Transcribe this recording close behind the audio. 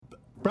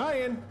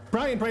Brian,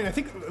 I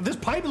think this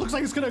pipe looks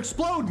like it's gonna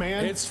explode,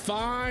 man. It's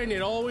fine.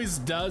 It always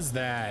does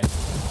that.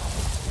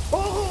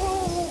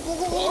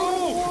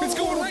 Oh, it's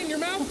going right in your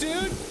mouth,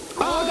 dude.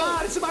 Oh,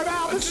 God, it's in my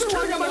mouth. It's Just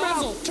still turn the in my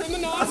nozzle. mouth. Turn the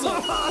nozzle.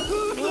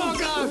 Oh,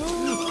 God.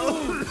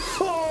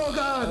 Oh,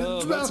 God.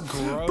 Oh, that's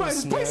gross, Brian,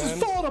 this place man.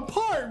 is falling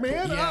apart,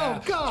 man.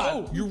 Yeah. Oh, God.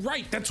 Oh, you're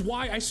right. That's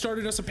why I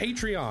started us a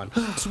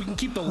Patreon. So we can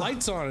keep the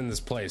lights on in this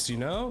place, you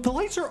know? The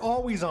lights are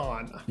always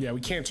on. Yeah, we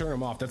can't turn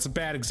them off. That's a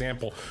bad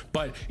example.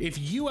 But if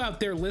you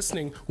out there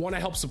listening want to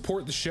help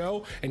support the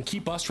show and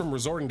keep us from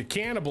resorting to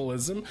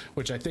cannibalism,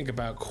 which I think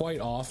about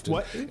quite often.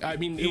 What? I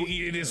mean,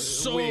 it is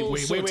so,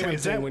 Wait, tempting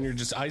is that, when you're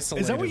just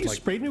isolated. Is that what you like,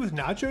 sprayed me with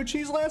nacho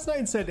cheese last night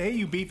and said, "Hey,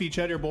 you beefy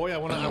cheddar boy, I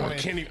want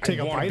to take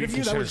a bite of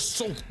you"? That was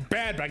so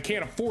bad, but I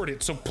can't afford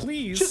it. So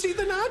please, just eat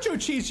the nacho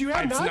cheese. You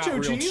have it's nacho not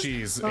real cheese.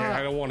 cheese.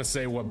 I don't want to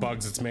say what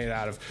bugs it's made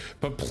out of,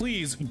 but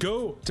please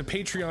go to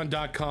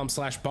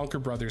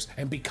patreon.com/bunkerbrothers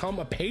and become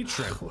a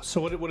patron.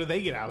 So what do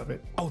they get out of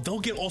it? Oh, they'll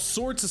get all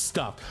sorts of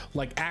stuff,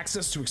 like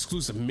access to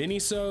exclusive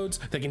mini-sodes.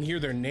 They can hear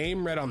their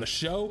name read on the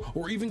show,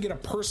 or even get a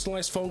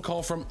personalized phone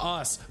call from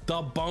us,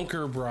 the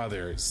Bunker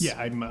Brothers. Yeah,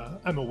 I'm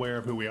aware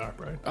of who we are,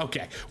 Brian.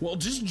 Okay, well,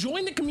 just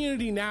join the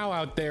community now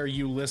out there,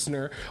 you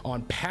listener,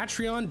 on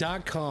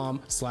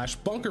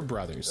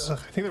patreon.com/bunkerbrothers. I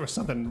think there was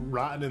something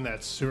rotten in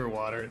that sewer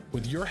water.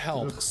 With your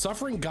help,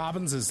 suffering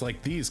gobbinses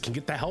like these can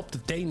get the help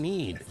that they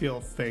need. I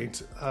feel faint.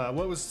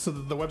 So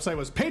the website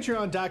was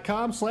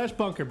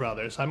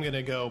patreon.com/bunkerbrothers. I'm going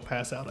to go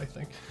pass out, I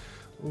think.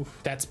 Oof.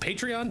 That's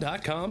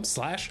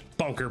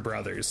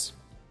patreon.com/bunkerbrothers.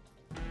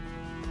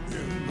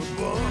 In the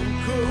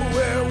bunker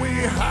where we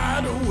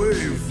hide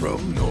away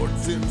from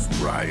Norton's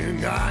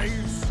prying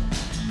eyes.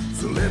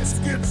 So let's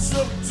get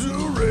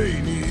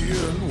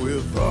subterranean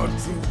with our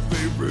two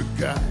favorite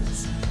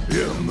guys.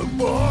 In the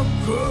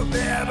bunker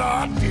that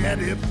our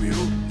daddy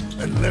built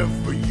and left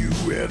for you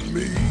and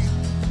me.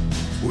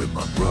 With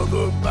my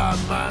brother by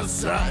my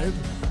side,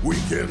 we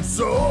can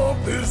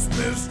solve this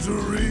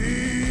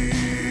mystery.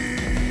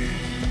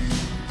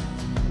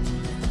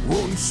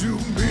 Won't you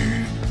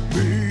meet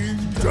me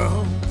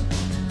down?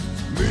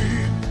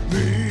 Meet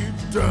me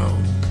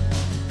down.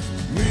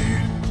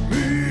 Meet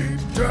me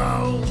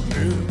down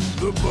in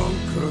the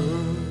bunker.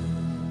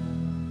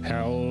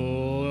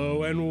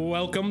 Hello and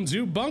welcome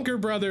to Bunker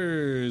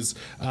Brothers.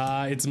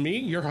 It's me,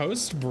 your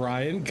host,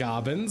 Brian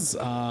Gobbins.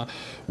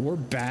 We're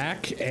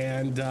back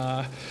and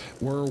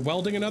we're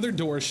welding another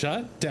door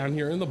shut down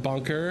here in the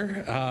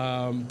bunker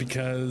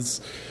because,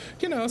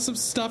 you know, some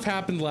stuff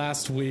happened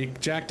last week.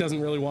 Jack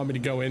doesn't really want me to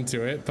go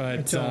into it,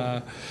 but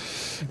I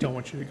don't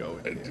want you to go.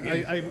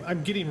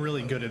 I'm getting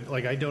really good at,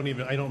 like, I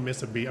don't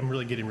miss a beat. I'm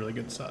really getting really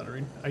good at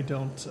soldering. I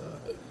don't.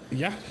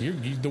 Yeah,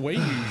 the way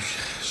you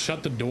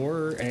shut the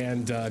door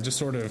and just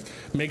sort of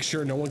make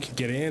sure no one can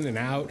get in and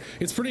out,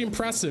 it's pretty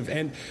impressive.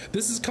 And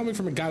this is coming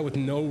from a guy with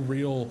no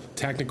real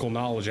technical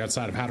knowledge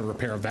outside of how to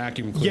repair a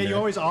vacuum cleaner. Yeah, you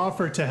always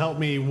offer to help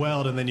me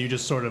weld, and then you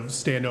just sort of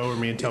stand over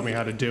me and tell me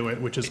how to do it,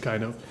 which is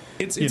kind of,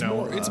 it's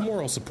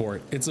moral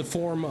support. It's a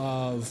form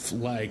of,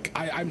 like,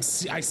 I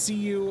see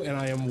you and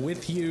I am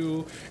with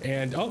you,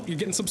 and you're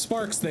getting some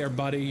sparks there,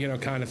 buddy, you know,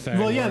 kind of thing.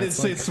 Well, yeah,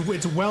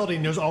 it's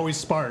welding. There's always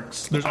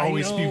sparks. There's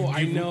always.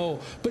 I know.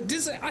 But do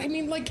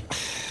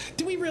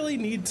we really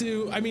need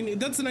to? I mean,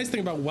 that's the nice thing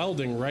about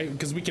welding, right?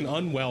 Because we can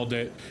unweld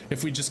it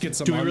if we just get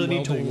some. Do we really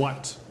need to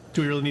what?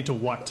 Do we really need to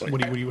what?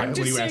 What are you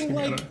asking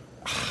me?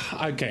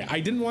 Okay, I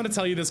didn't want to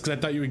tell you this because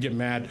I thought you would get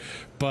mad.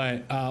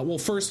 But, well,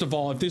 first of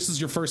all, if this is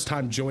your first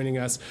time joining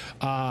us,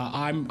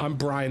 I'm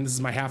Brian. This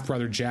is my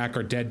half-brother, Jack.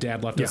 Our dead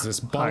dad left us this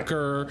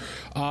bunker.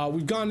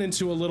 We've gone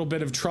into a little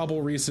bit of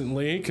trouble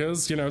recently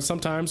because, you know,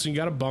 sometimes when you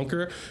got a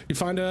bunker, you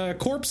find a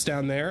corpse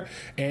down there,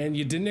 and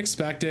you didn't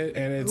expect it,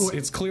 and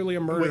it's clearly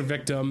a murder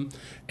victim.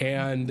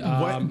 And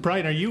what?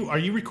 Brian, are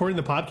you recording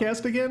the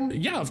podcast again?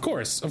 Yeah, of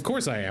course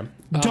I am.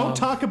 Don't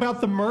talk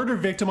about the murder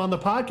victim on the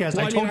podcast.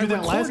 Well, I told you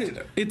that last.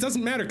 It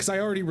doesn't matter because I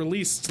already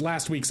released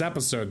last week's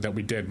episode that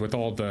we did with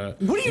all the.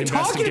 What are you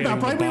talking about,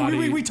 Brian?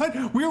 We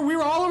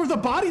were all over the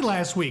body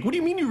last week. What do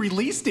you mean you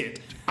released it?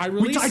 I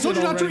told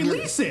you not to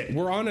release it.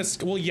 We're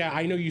honest. Well, yeah,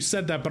 I know you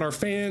said that, but our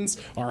fans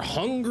are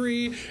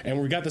hungry,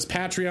 and we got this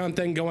Patreon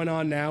thing going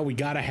on now. We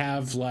got to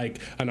have, like,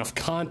 enough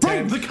content.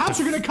 Brian, the cops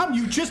are going to come.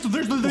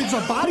 There's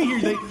a body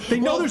here.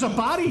 They know there's a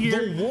body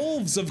here. The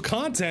wolves of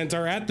content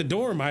are at the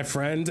door, my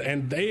friend,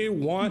 and they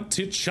want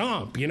to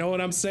chomp. You know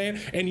what I'm saying?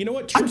 And you know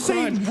what? I'm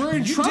saying we're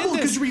in trouble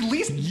because you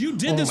released. You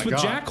did this with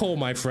Jackhole,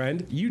 my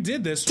friend. You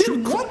did this.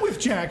 Did what with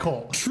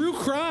Jackhole? True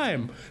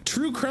crime,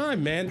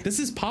 man. This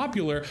is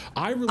popular.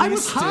 I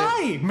was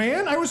high,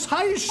 man. I was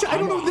high as shit. I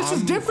don't know. This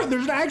is different.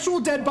 There's an actual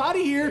dead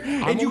body here,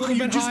 and you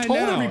just told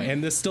everybody.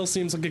 And this still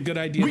seems like a good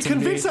idea. We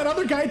convinced that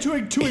other guy to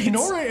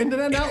ignore it, and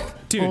then now.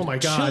 Dude, oh my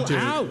god, chill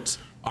out.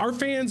 Our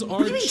fans do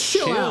are you mean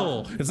chill chill.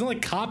 out? It's not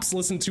like cops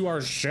listen to our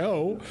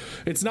show.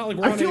 It's not like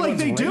we're I on feel like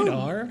anyone's they do.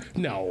 radar.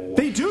 No.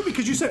 They do,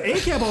 because you said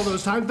ACAB all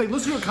those times. They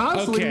listen to it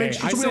constantly to Okay, make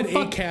sure I so we said don't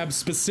fuck. ACAB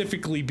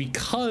specifically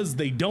because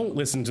they don't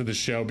listen to the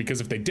show, because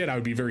if they did, I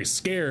would be very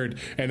scared,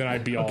 and then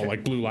I'd be all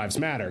like Blue Lives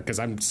Matter, because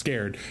I'm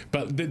scared.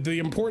 But the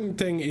important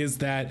thing is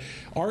that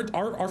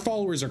our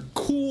followers are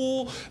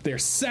cool, they're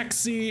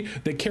sexy,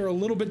 they care a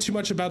little bit too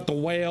much about the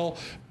whale,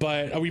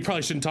 but we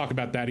probably shouldn't talk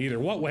about that either.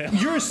 What whale?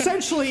 You're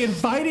essentially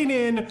inviting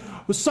in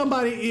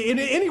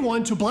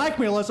anyone to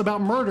blackmail us about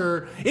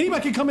murder.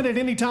 Anybody can come in at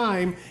any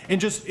time and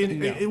just.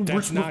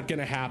 That's not going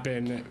to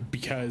happen,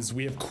 because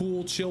we have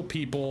cool, chill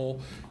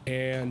people.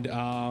 And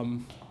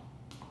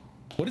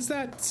what is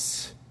that?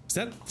 Is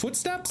that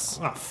footsteps?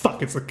 Oh,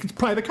 fuck. It's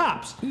probably the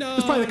cops. No,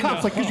 it's probably the cops.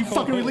 no. Like, because you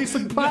fucking released the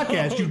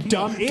podcast, you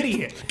dumb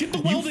idiot. Get the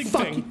welding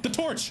thing, the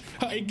torch.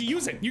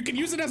 Use it. You can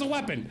use it as a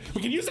weapon.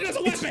 We can use it as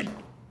a weapon.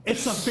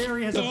 It's a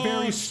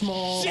very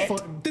small.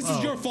 Shit. This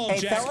is your fault, Hey,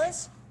 Jack.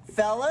 fellas,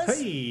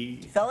 Hey.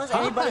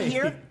 anybody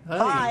here?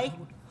 Hi.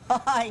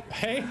 Hi.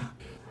 Hey.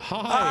 Hi.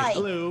 Hi.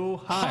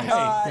 Hello. Hi.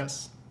 Hi.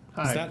 Yes.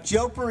 Hi. Is that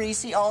Joe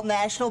Parisi, All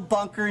National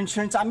Bunker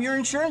Insurance. I'm your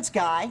insurance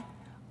guy.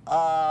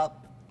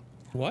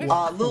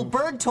 what? Little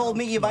Bird told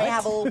me you might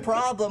have a little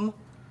problem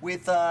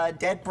with little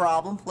dead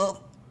problem,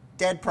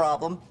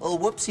 little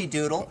whoopsie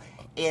doodle.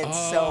 And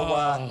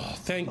oh,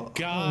 thank Little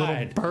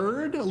God.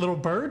 bird? A little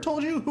bird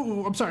told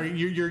you? I'm sorry.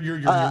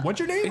 You're what's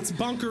your name? It's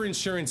bunker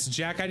insurance,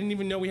 Jack. I didn't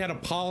even know we had a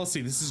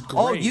policy. This is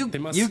great. Oh, They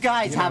must, you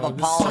guys have a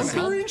this policy.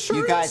 Bunker You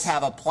insurance? guys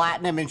have a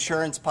platinum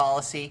insurance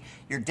policy.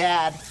 Your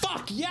dad,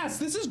 Fuck, yes,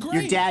 this is great.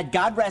 your dad,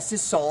 God rest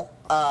his soul,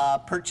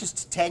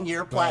 purchased a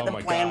 10-year platinum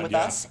my plan God, with yeah.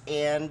 us,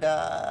 and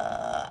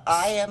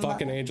I am.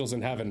 Fucking angels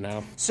in heaven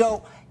now.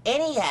 So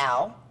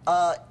anyhow,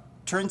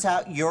 turns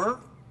out your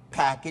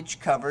package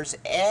covers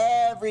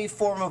every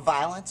form of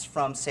violence,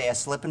 from say a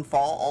slip and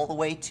fall all the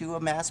way to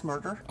a mass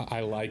murder. I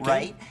like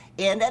Right?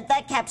 And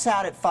that caps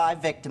out at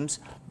 5 victims,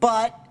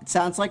 but it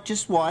sounds like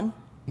just one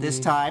this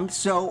time.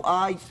 So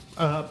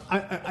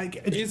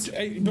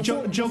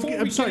Joe,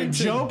 I'm sorry,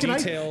 Joe. Can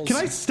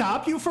I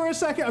stop you for a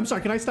second? I'm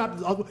sorry. Can I stop?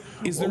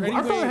 Is there any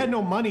our father way- had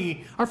no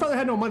money. Our father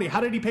had no money.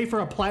 How did he pay for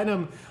a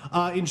platinum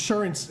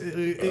insurance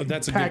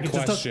That's a package?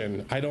 good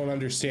question. I don't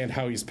understand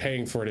how he's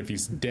paying for it if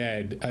he's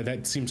dead.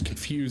 That seems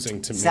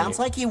confusing to me. sounds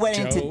like he went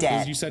Joe, into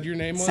debt. as you said your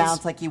name was?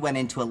 Sounds like he went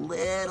into a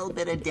little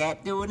bit of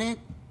debt doing it.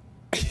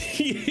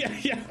 yeah,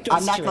 that's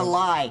I'm not true. gonna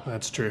lie.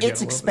 That's true, yeah, It's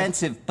a little bit.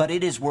 expensive, but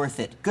it is worth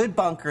it. Good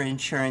bunker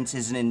insurance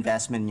is an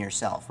investment in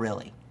yourself,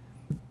 really.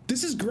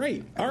 This is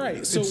great. All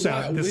right, so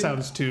This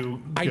sounds too.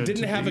 I good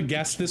didn't to have be. a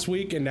guest this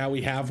week, and now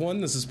we have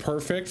one. This is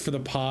perfect for the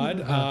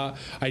pod.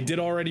 I did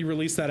already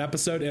release that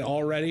episode, and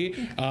already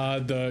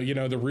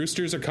the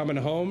roosters are coming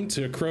home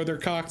to crow their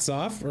cocks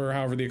off, or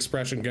however the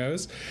expression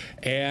goes.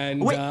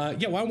 And Wait. why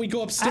don't we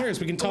go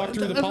upstairs? We can talk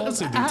through the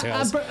policy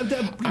details.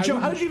 Joe,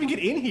 how did you even get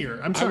in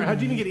here? I'm sorry. How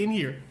did you even get in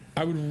here?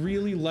 I would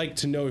really like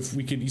to know if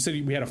we could. You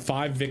said we had a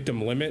 5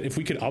 victim limit. If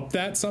we could up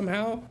that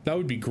somehow, that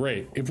would be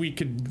great. If we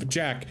could,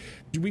 Jack,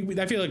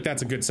 I feel like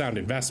that's a good sound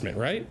investment,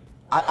 right?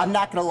 I'm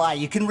not gonna lie.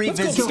 You can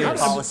revisit go. your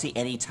How- policy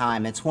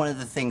anytime. It's one of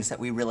the things that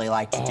we really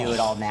like to do at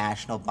All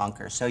National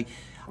Bunker. So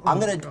I'm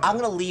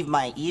gonna leave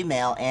my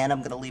email and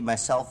I'm gonna leave my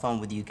cell phone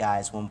with you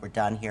guys when we're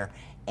done here.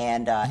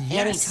 And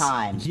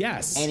anytime Great.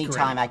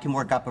 I can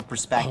work up a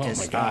prospectus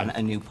Oh my God. on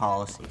a new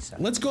policy. So.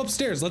 Let's go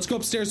upstairs. Let's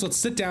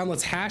sit down.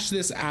 Let's hash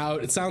this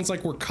out. It sounds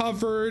like we're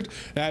covered.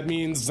 That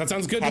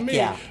sounds good to Heck me.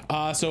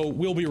 yeah. So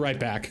we'll be right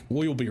back.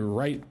 We'll be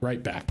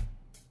right back.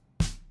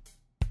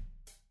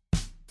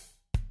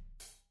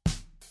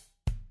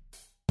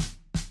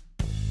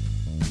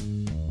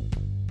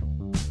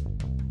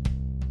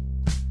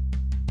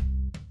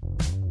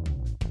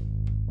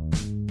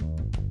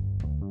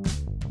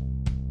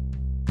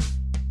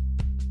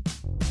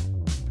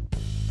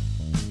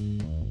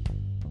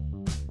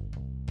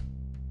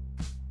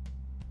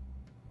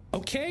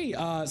 Okay,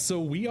 so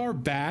we are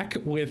back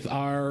with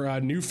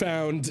our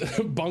newfound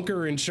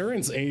bunker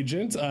insurance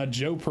agent,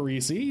 Joe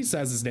Parisi. He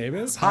says his name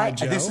is. Hi,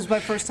 Joe. This is my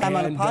first time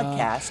on a And,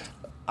 podcast.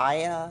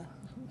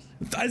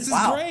 This is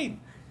Wow. great.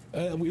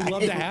 We'd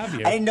love to have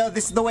you. I didn't know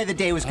this is the way the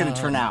day was going to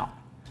turn out.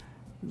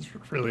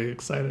 Really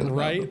excited. About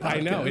Right? the I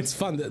know. podcast. It's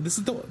fun. This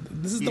is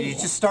the. You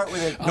just start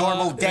with a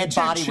normal dead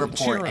Jack, body cheer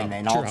report, up, and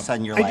then cheer all of a up.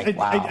 sudden you're like,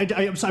 wow.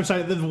 I'm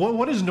sorry.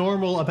 What is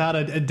normal about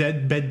a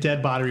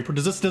dead body report?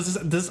 Does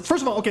this?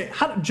 First of all, okay,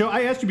 Joe,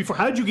 I asked you before.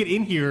 How did you get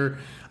in here?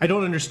 I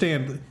don't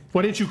understand.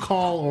 Why didn't you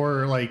call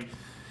or like?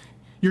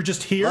 You're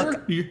just here.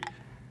 Look,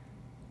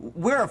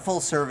 We're a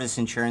full-service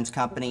insurance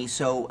company,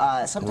 so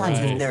sometimes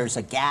Right. if there's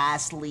a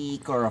gas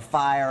leak or a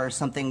fire or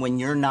something, when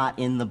you're not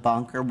in the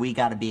bunker, we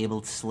got to be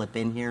able to slip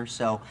in here.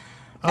 So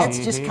that's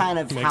just kind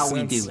of Makes how we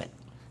sense. do it.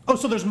 Oh,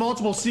 so there's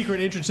multiple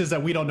secret entrances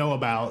that we don't know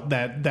about.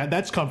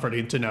 That's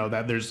comforting to know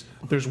that there's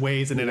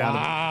ways in and out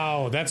of.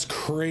 Wow, that's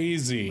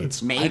crazy. I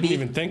Maybe. didn't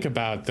even think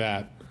about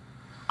that.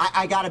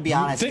 I got to be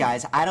honest, think-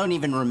 guys. I don't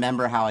even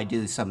remember how I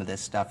do some of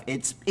this stuff.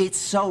 It's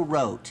so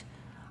rote.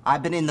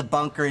 I've been in the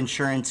bunker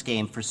insurance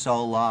game for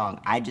so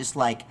long. I just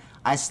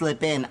I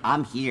slip in,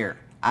 I'm here.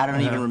 I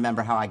don't even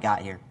remember how I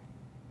got here.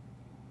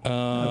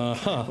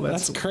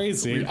 That's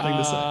crazy. Weird thing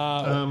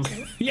to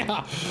say.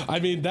 Yeah, I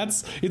mean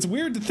it's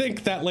weird to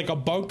think that like a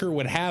bunker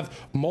would have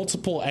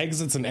multiple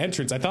exits and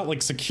entrances. I thought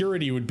like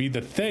security would be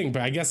the thing,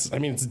 but I guess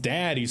it's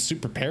Dad. He's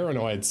super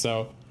paranoid,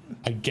 so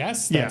I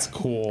guess that's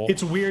cool.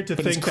 It's weird to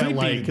think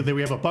that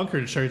we have a bunker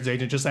insurance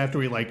agent just after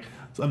we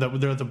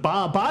the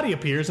body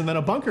appears and then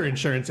a bunker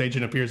insurance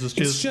agent appears.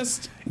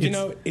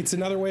 It's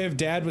another way of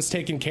Dad was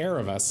taking care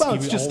of us. Well,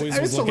 He always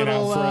was looking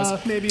out for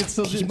us. Maybe it's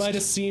still. He might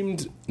have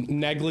seemed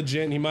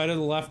negligent. He might have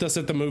left us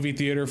at the movie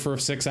theater for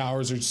 6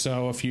 hours or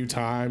so a few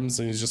times,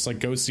 and he's just like,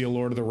 go see a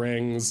Lord of the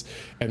Rings,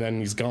 and then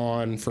he's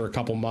gone for a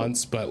couple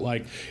months. But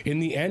like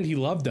in the end, he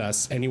loved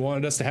us, and he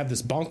wanted us to have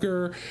this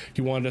bunker.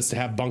 He wanted us to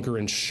have bunker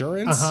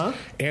insurance,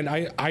 and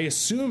I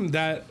assume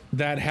that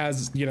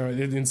has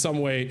in some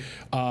way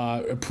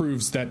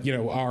proves that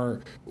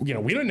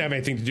we didn't have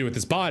anything to do with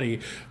this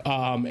body,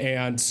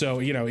 and so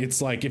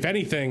it's like if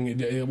anything,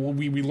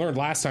 we learned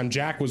last time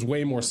Jack was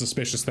way more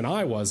suspicious than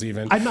I was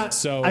even. I'm not.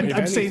 So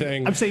I'm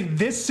saying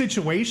this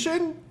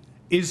situation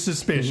is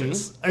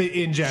suspicious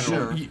in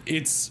general. Sure.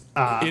 It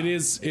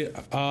is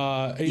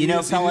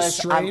fellas,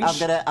 strange.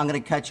 I'm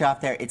gonna cut you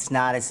off there. It's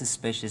not as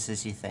suspicious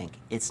as you think.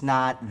 It's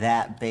not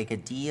that big a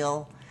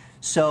deal.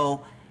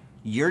 So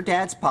your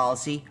dad's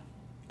policy,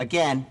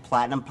 again,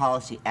 platinum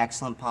policy,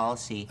 excellent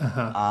policy,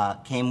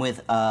 came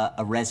with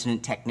a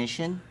resident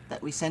technician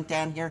that we sent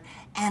down here,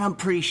 and I'm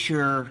pretty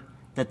sure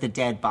that the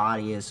dead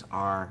body is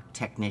our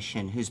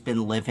technician who's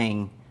been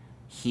living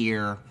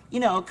here,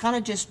 kind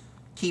of just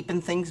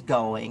keeping things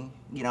going,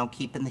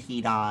 keeping the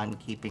heat on,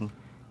 keeping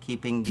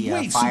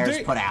the fires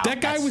put out. That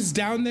guy was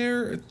down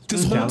there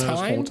this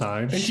whole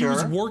time, and he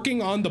was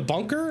working on the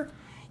bunker.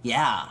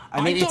 Yeah,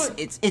 I mean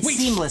it's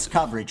seamless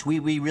coverage.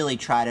 We really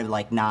try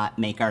to not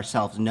make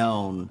ourselves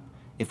known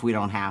if we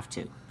don't have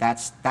to.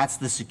 That's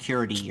the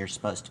security you're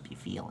supposed to be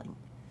feeling.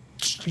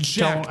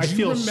 Jack, I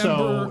feel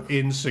so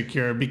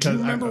insecure because do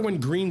you remember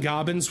when Green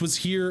Goblins was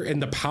here and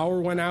the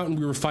power went out and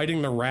we were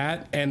fighting the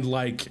rat and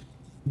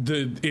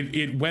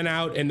it went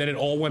out and then it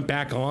all went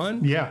back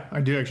on? Yeah,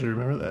 I do actually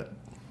remember that.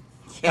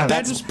 Yeah,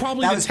 that was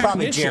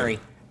probably Jerry.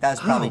 That was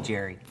probably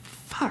Jerry.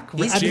 Fuck.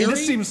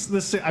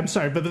 I'm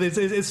sorry, but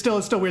it's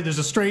still weird. There's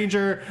a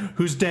stranger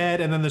who's dead,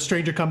 and then the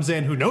stranger comes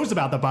in who knows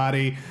about the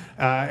body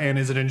and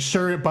is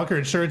an bunker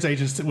insurance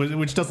agent,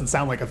 which doesn't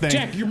sound like a thing.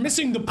 Jack, you're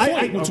missing the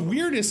point. What's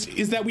weirdest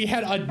is that we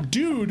had a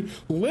dude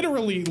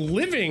literally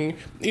living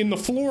in the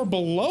floor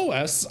below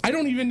us. I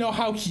don't even know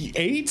how he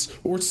ate,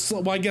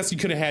 I guess he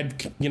could have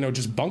had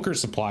just bunker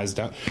supplies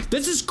down.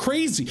 This is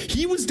crazy.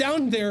 He was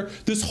down there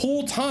this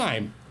whole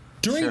time.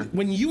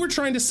 When you were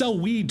trying to sell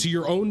weed to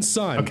your own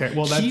son, okay,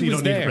 well, you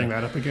don't need to bring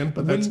that up again.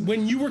 But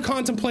when you were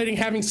contemplating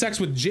having sex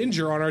with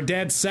Ginger on our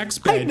dad's sex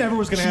bed, I never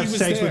was going to have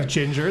sex with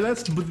Ginger.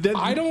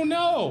 I don't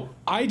know.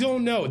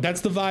 That's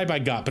the vibe I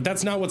got, but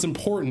that's not what's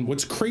important.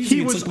 What's crazy?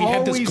 He was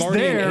always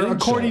there,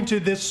 according to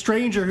this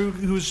stranger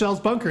who sells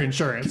bunker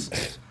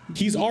insurance.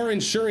 He's our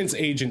insurance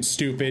agent,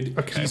 stupid.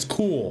 Okay. He's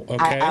cool,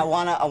 okay? I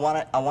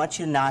want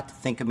you not to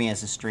think of me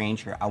as a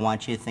stranger. I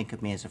want you to think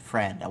of me as a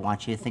friend. I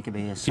want you to think of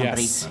me as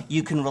somebody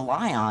you can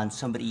rely on,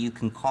 somebody you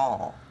can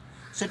call.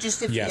 So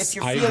just if you're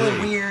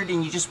feeling weird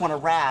and you just want to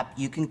rap,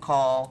 you can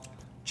call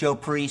Joe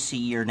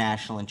Parisi, your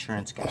national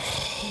insurance guy.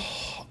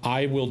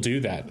 I will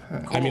do that.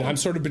 Cool. I mean, I'm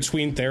sort of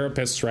between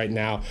therapists right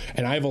now,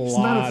 and I have a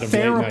lot not a of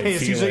therapist. late night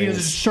feelings. He's an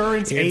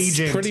insurance agent.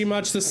 It's pretty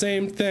much the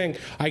same thing.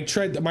 I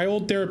tried. My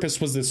old therapist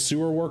was this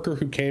sewer worker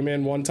who came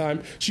in one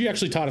time. She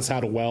actually taught us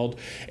how to weld,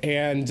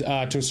 and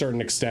to a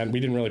certain extent, we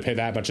didn't really pay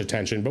that much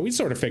attention, but we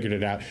sort of figured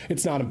it out.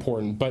 It's not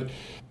important, but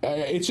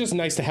it's just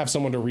nice to have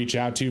someone to reach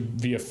out to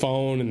via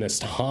phone in this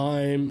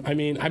time. I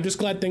mean, I'm just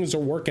glad things are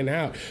working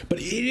out, but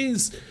it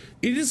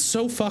is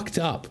so fucked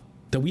up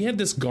that we had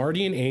this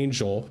guardian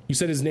angel. You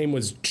said his name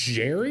was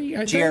Jerry,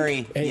 I think?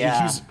 Jerry, and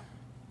yeah. He's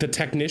the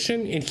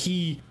technician, and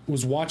he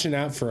was watching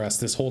out for us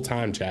this whole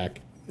time, Jack.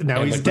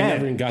 Now he's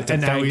dead.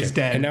 And now he's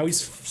dead. And now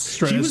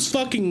he was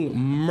fucking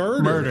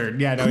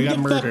murdered. Yeah, no, he got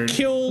murdered. Fuck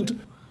killed.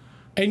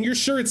 And you're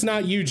sure it's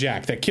not you,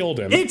 Jack, that killed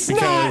him? It's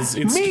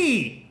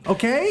me,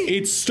 okay?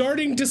 It's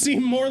starting to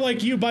seem more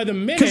like you by the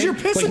minute. Because you're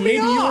pissing me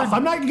off.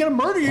 I'm not going to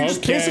murder you. You're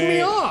just pissing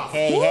me off.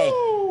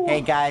 Hey,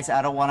 guys,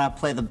 I don't want to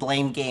play the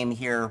blame game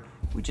here.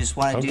 We just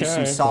want to do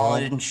some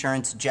solid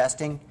insurance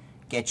adjusting.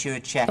 Get you a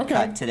check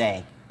cut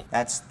today.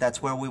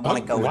 That's where we want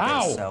to go with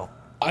this. So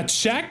a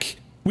check?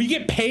 We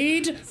get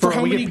paid for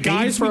how many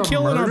guys we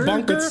kill in our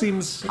bunker?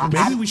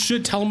 Maybe we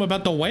should tell them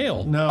about the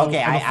whale. No,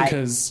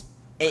 because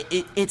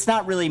it's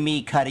not really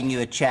me cutting you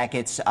a check.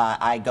 It's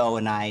I go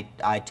and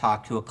I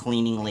talk to a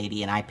cleaning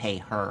lady and I pay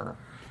her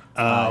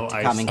to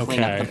come and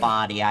clean up the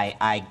body.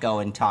 I go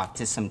and talk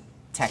to some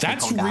technical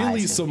guys. That's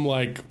really some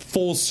like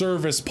full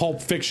service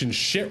Pulp Fiction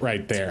shit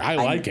right there. I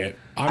like it.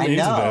 I'm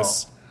into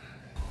this.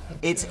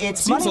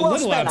 It's money well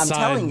spent. I'm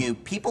telling you,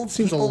 people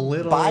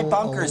buy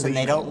bunkers and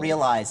they don't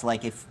realize,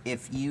 like,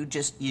 if you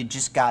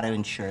just got to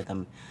insure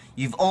them.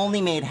 You've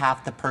only made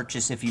half the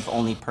purchase if you've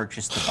only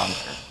purchased the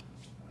bunker.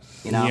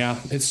 You know? Yeah,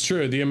 it's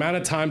true. The amount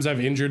of times I've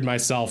injured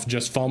myself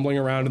just fumbling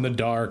around in the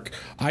dark,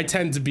 I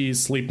tend to be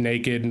sleep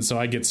naked, and so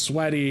I get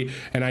sweaty,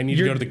 and I need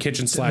to go to the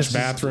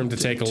kitchen/bathroom to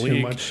take a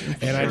leak.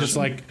 And I just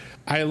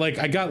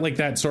I got like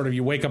that sort of,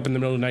 you wake up in the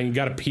middle of the night, you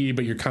got to pee,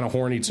 but you're kind of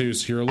horny too,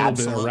 so you're a little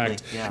bit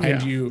erect. Yeah.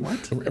 And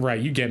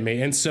you get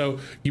me. And so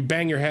you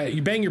bang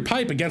your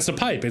pipe against a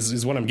pipe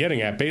is what I'm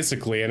getting at,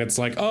 basically. And it's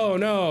like, oh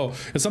no,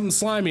 there's something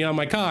slimy on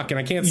my cock, and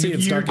I can't see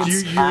it.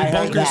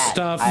 Bunker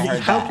stuff.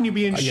 How can you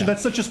be insured?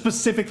 That's such a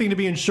specific thing to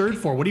be insured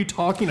for. What are you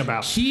talking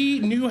about? He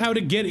knew how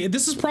to get it.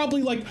 This is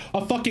probably like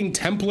a fucking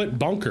template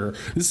bunker.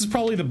 This is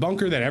probably the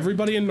bunker that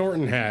everybody in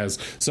Norton has.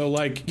 So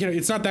like,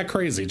 it's not that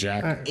crazy,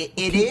 Jack. It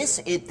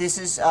is. This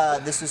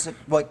was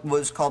what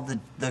was called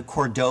the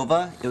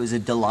Cordova. It was a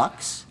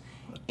deluxe.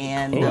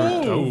 And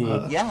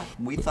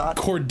we thought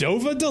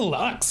Cordova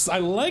Deluxe. I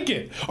like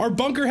it. Our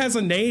bunker has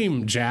a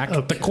name, Jack.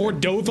 Okay. The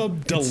Cordova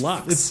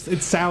Deluxe.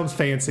 It sounds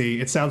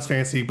fancy.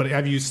 But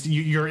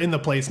you're in the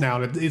place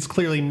now, and it's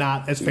clearly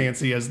not as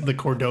fancy as the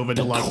Cordova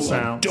Deluxe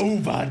sounds.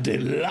 Cordova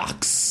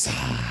Deluxe.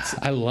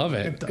 I love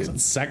it.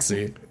 It's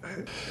sexy.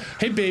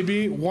 Hey,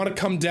 baby, want to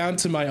come down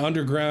to my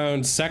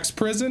underground sex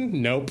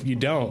prison? Nope, you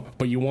don't.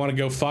 But you want to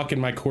go fuck in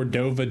my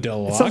Cordova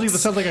Deluxe? It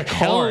sounds like a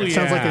car. It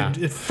sounds like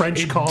a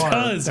French car. It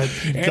does.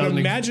 And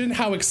imagine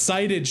how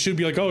excited she'd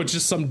be like, oh, it's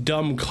just some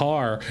dumb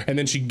car. And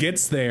then she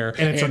gets there,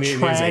 and it's a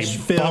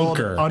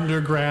trash-filled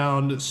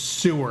underground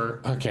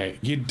sewer. Okay,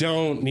 you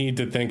don't need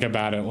to think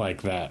about it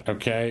like that,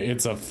 okay?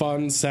 It's a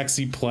fun,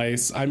 sexy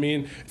place. I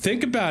mean,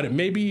 think about it.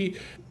 Maybe...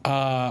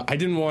 I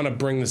didn't want to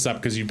bring this up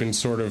because you've been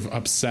sort of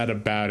upset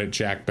about it,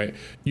 Jack, but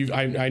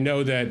I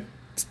know that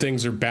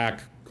things are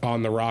back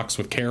on the rocks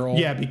with Carol.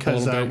 Yeah,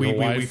 because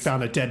we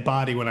found a dead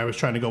body when I was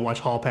trying to go watch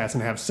Hall Pass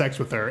and have sex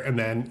with her, and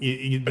then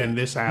then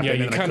this happened. Yeah,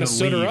 you kind of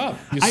stood her up.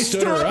 I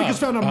stood her up because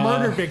I found a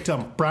murder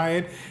victim,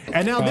 Brian,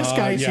 and now this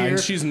guy's here. And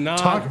she's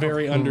not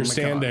very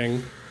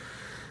understanding.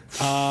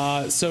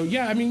 So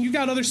yeah, I mean, you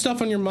got other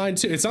stuff on your mind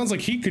too. It sounds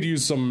like he could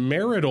use some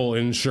marital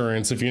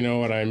insurance, if you know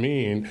what I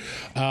mean.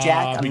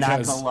 Jack, I'm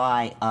not gonna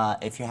lie.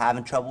 If you're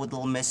having trouble with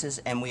little misses,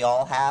 and we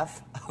all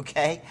have,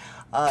 okay,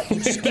 you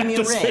just give me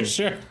a ring.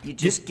 Sure. You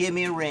just give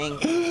me a ring,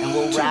 and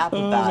we'll rap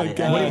about it.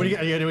 Are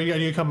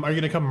you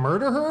gonna come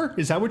murder her?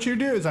 Is that what you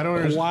do? I don't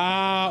understand.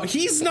 Wow,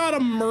 he's not a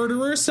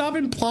murderer. Stop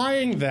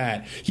implying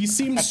that. He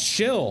seems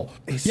chill.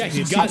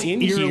 He got in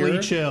here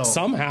chill.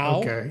 Somehow.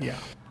 Okay, yeah.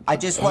 I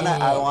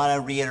want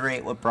to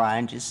reiterate what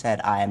Brian just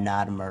said. I am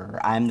not a murderer.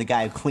 I am the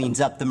guy who cleans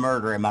up the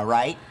murder. Am I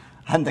right?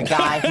 I'm the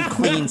guy who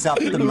cleans up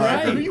the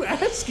murder. What are you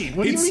asking?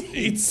 What do you mean?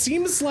 It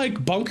seems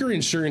like bunker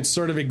insurance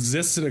sort of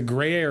exists in a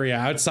gray area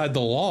outside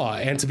the law.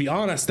 And to be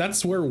honest,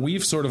 that's where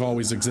we've sort of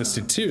always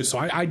existed too. So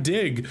I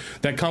dig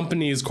that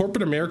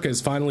corporate America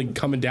is finally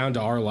coming down to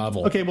our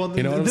level. Okay, well,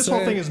 this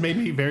whole thing has made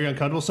me very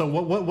uncomfortable. So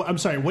what I'm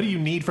sorry, what do you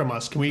need from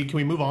us? Can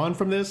we move on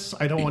from this?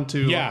 I don't want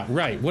to. Yeah,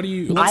 right. What do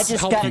you? I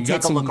just got to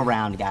take a look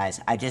around,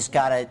 guys. I just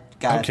gotta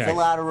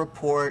fill out a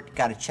report.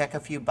 Got to check a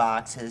few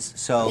boxes.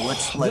 So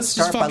let's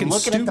start by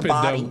looking at the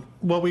body.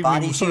 Well, we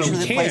can't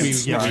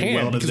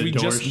because we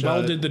just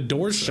welded the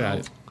door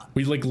shut.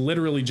 We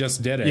literally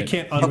just did it. You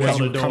can't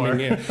unweld a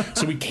door.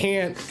 So we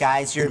can't.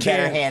 Guys, you're in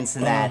better hands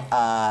than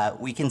that.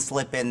 We can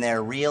slip in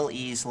there real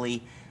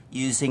easily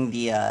using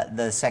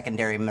the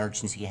secondary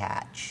emergency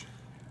hatch.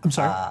 I'm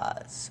sorry?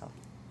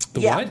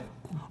 What?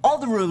 All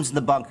the rooms in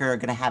the bunker are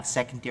going to have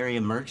secondary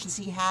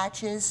emergency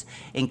hatches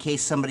in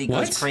case somebody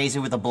goes crazy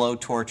with a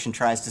blowtorch and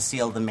tries to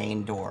seal the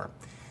main door.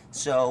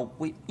 So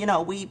we're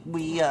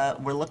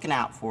looking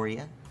out for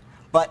you,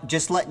 but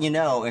just letting you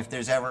know if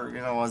there's ever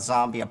a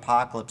zombie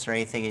apocalypse or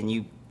anything, and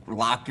you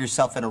lock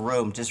yourself in a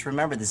room, just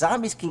remember the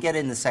zombies can get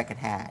in the second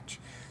hatch.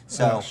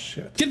 So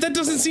that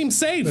doesn't seem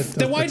safe. This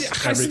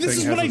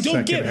is what I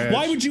don't get. Hatch.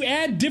 Why would you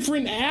add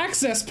different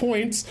access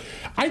points?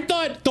 I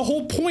thought the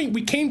whole point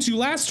we came to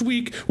last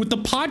week with the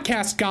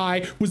podcast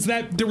guy was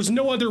that there was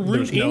no other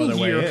route in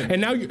here,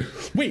 and now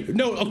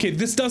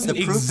this doesn't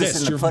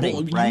exist. You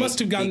must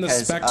have gotten the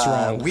specs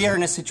wrong. We are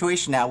in a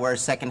situation now where a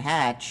second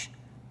hatch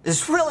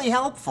is really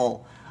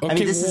helpful. Okay, I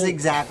mean, this is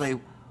exactly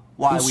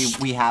why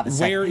we have a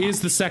second hatch. Where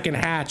is the second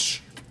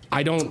hatch?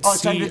 I don't see. Oh,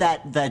 it's under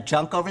the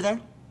junk over there?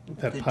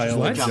 That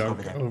pile of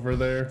junk over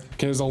there.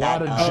 Okay, there's a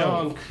lot of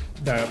junk.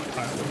 That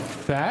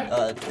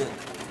pile.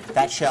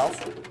 That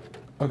shelf.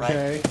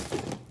 Okay.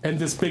 Right? And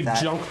this big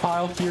junk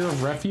pile here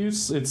of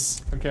refuse.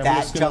 It's okay.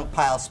 That junk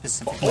pile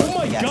specifically. Oh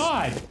my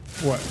god!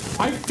 What?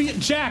 I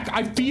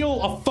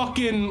feel a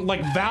fucking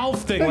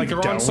valve thing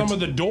on some of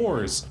the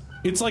doors.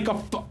 It's like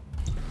a.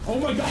 Oh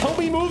my god! Help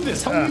me move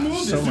this!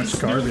 So much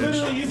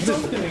garbage.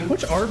 How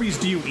much Arby's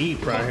do you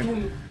eat,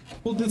 Brian?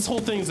 Well, this whole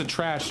thing's a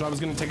trash, so I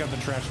was going to take out the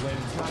trash later.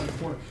 It's not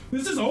important.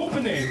 This is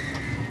opening!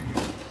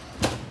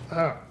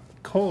 Oh,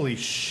 holy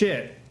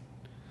shit.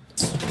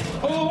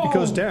 Oh! It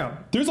goes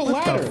down. There's a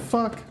ladder. What the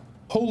fuck?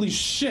 Holy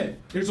shit.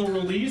 There's a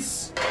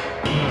release,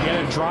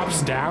 and it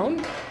drops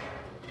down?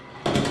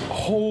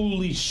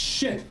 Holy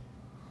shit.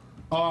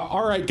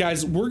 All right,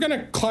 guys, we're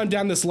gonna climb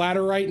down this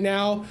ladder right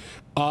now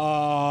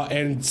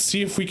and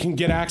see if we can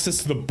get access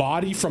to the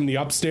body from the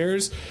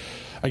upstairs.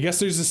 I guess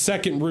there's a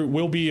second route.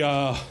 We'll be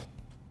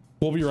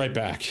right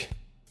back.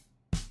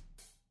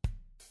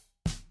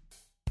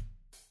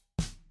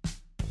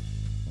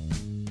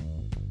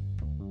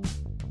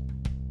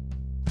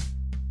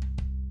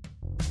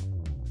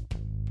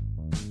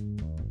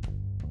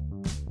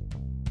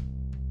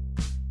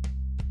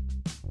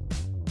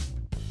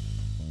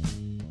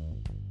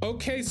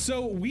 Okay,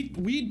 so we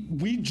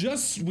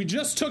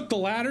just took the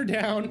ladder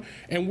down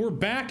and we're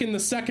back in the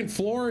second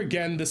floor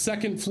again. The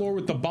second floor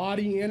with the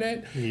body in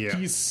it. Yeah.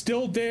 He's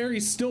still there.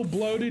 He's still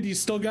bloated. He's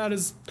still got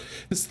his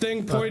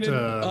thing pointed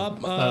up.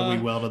 Thought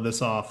we welded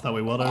this off. That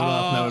would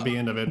be the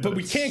end of it. But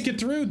we can't get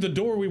through the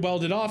door. We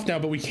welded off now,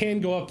 but we can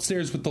go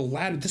upstairs with the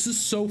ladder. This is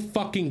so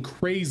fucking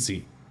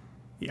crazy.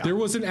 Yeah. There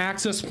was an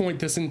access point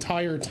this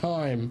entire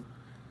time.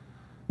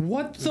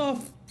 What the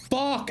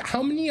fuck?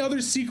 How many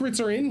other secrets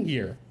are in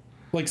here?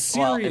 Like,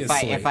 seriously.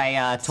 Well, if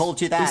I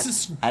told you that,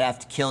 I'd have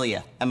to kill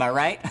you. Am I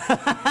right?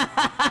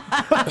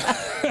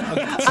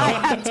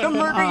 I have to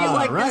murder you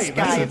like this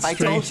guy if I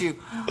told you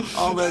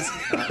all those.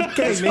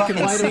 Okay, making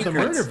light of the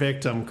murder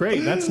victim.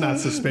 Great. That's not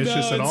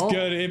suspicious at all. It's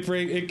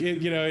good.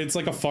 It's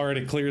like a fart.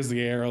 It clears the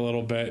air a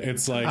little bit.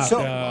 It's like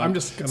I'm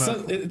just gonna.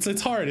 So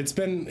it's hard. It's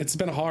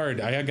been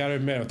hard. I gotta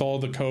admit, with all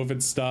the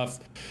COVID stuff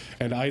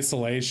and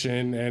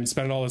isolation and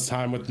spending all this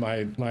time with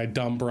my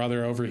dumb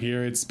brother over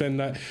here, it's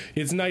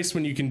nice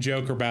when you can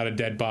joke about a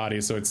dead body,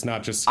 so it's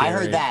not just scary. I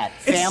heard that.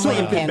 Family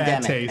and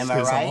pandemic. Am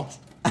I right?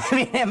 I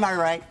mean, am I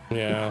right?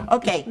 Yeah.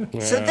 Okay,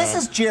 so this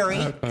is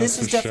Jerry. This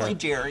is for definitely sure.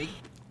 Jerry.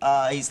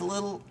 He's a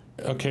little.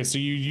 Okay, so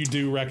you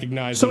do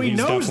recognize. So that he he's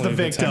knows the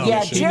definitely victim.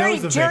 Yeah, He Jerry.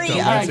 knows the Jerry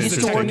victim. That's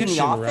used to work in the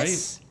interesting,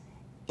 office,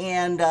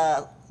 and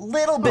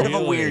little bit of a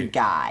Really? weird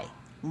guy.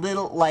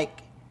 Little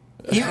like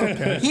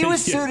he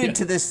was suited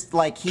to this.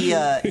 Like he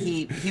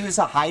was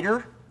a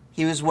hider.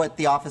 He was what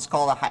the office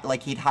called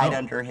like he'd hide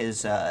under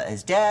his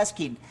desk.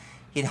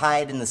 He'd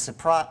hide in the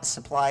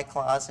supply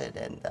closet,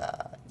 and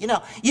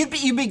you'd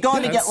be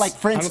going to get, like,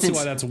 for instance,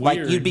 why that's like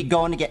weird. you'd be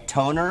going to get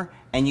toner,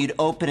 and you'd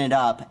open it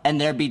up, and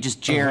there'd be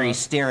just Jerry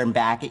staring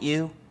back at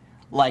you,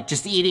 like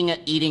just eating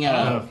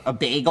a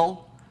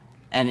bagel,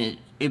 and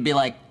it'd be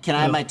like, "Can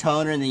I have my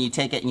toner?" And then you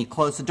take it and you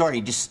close the door. And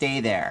you just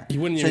stay there. He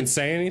wouldn't even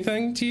say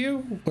anything to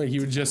you. Like he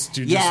would just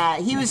do.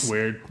 Yeah, he was It's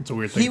weird. It's a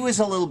weird thing. He was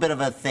a little bit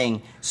of a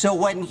thing. So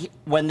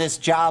when this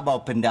job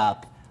opened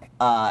up,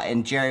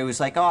 and Jerry was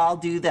like, "Oh, I'll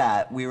do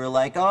that," we were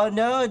like, "Oh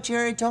no,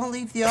 Jerry, don't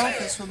leave the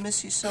office. We'll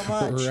miss you so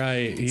much."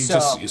 Right.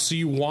 So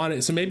you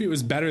wanted. So maybe it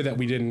was better that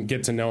we didn't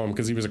get to know him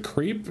because he was a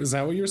creep. Is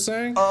that what you're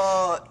saying?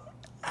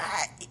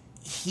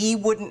 he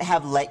wouldn't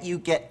have let you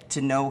get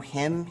to know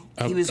him.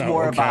 He was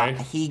more okay. about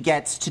he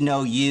gets to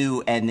know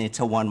you, and it's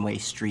a one-way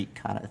street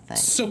kind of thing.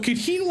 So could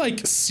he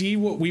like see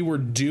what we were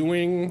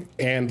doing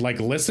and like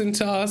listen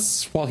to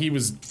us while he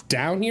was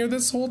down here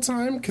this whole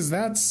time? Because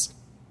that's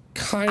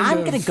kind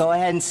I'm going to go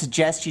ahead and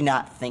suggest you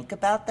not think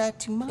about that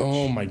too much.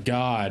 Oh my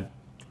god.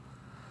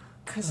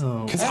 Because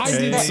I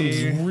did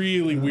some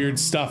really weird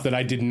stuff that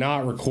I did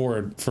not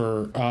record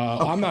for.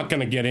 I'm not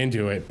going to get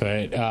into it,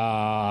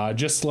 but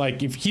just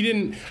like if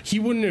he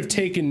wouldn't have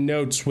taken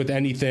notes with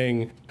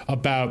anything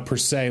about per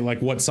se,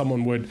 like what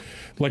someone would,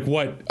 like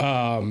what,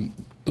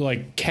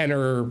 like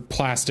Kenner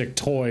plastic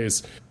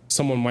toys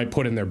someone might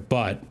put in their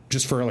butt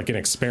just for like an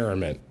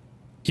experiment.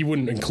 He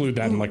wouldn't include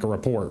that in like a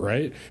report,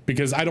 right?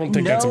 Because I don't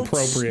think that's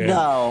appropriate.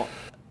 No.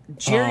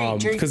 Jerry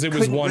because it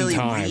was couldn't one really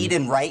time. read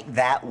and write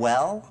that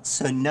well,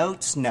 so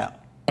notes, no.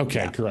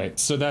 Okay, great.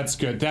 So that's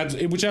good. That's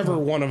whichever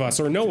one of us,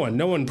 or no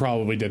one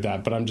probably did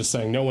that. But I'm just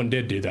saying, no one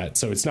did do that.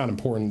 So it's not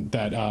important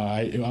that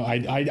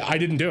I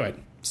didn't do it.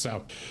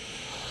 So.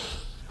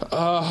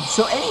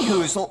 So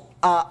anywho,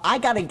 I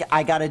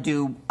gotta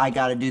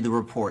do the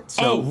report.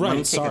 So Oh, right, let me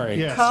take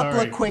sorry. a couple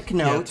of quick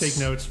notes. Yeah, take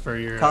notes for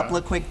your Couple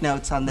of quick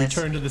notes on this.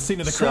 return to the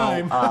scene of the So,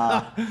 crime.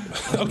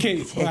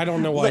 Okay, I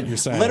don't know what you're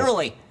saying.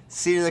 Literally,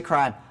 scene of the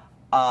crime.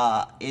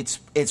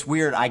 It's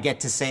weird. I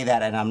get to say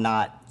that, and I'm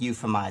not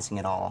euphemizing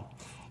at all.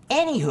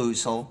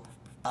 Anywhoozle,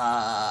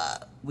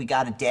 we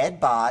got a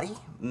dead body,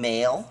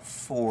 male,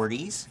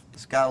 40s.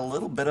 He's got a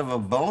little bit of a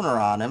boner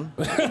on him.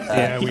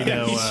 Yeah, we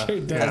know. he sure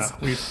does.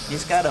 Yeah,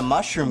 He's got a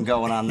mushroom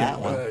going on that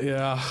one.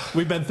 Yeah.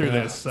 we've been through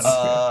this. So.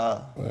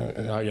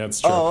 Yeah,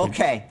 it's true. Oh,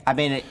 okay. I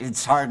mean,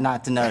 it's hard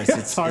not to notice.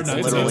 It's hard not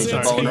to literally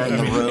notice. the boner in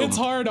the room. It's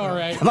hard, all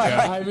right.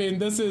 right? I mean,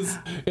 this is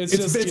it's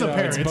it's just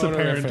apparent. It's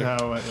apparent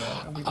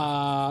bonerific.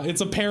 how.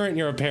 It's apparent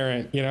you're a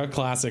parent. You know,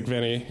 classic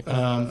Vinny.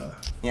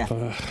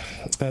 Yeah.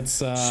 That's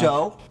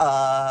So,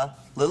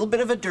 little bit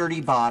of a dirty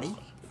body.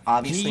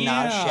 Obviously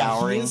not a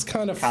showering he is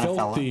kind of fella.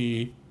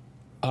 filthy.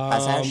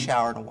 Hasn't had a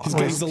shower in a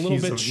while. He's a little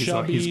bit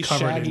chubby, he's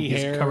covered shaggy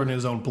hair. He's covered in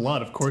his own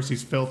blood. Of course,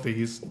 he's filthy.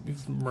 He's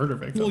a murder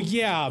victim. Well,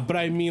 yeah, but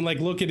I mean, like,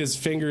 look at his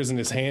fingers and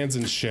his hands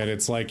and shit.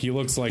 It's like he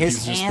looks like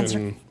His he's hands just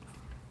been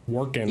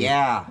working.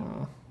 Yeah.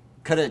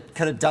 Could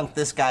have dunked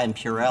this guy in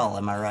Purell,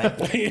 am I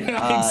right?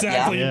 Yeah,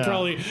 exactly. Yeah.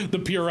 Probably the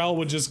Purell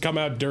would just come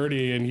out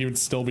dirty, and he would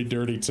still be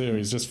dirty too.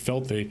 He's just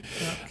filthy.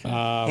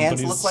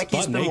 Hands but look like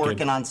he's butt been naked.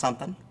 working on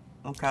something.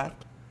 Okay.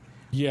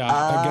 Yeah,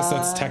 I guess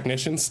that's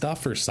technician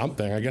stuff or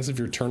something. I guess if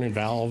you're turning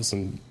valves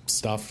and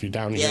stuff, you're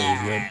down here,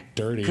 you get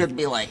dirty. Could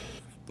be like,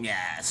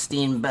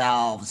 steam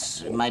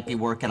valves. Might be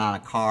working on a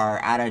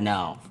car. I don't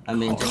know. I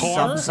mean, just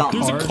car? something.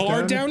 There's a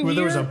car down Well,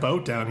 there was here? a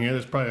boat down here.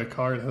 There's probably a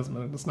car.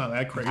 It's not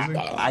that crazy.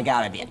 I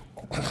gotta be.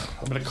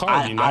 But a car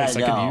would be nice. I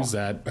don't could know. use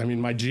that. I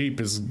mean, my Jeep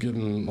is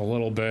getting a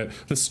little bit.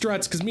 The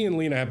struts, because me and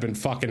Lena have been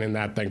fucking in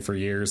that thing for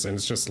years, and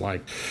it's just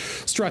like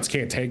struts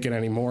can't take it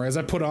anymore. As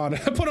I put on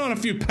a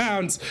few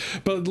pounds,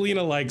 but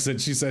Lena likes it.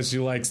 She says she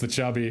likes the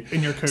chubby.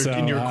 in your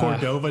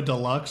Cordova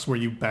Deluxe, where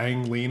you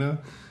bang Lena.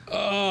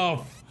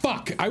 Oh,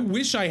 fuck. I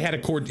wish I had a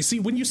Cordova. See,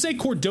 when you say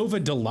Cordova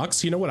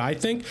Deluxe, you know what I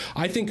think?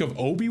 I think of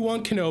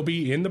Obi-Wan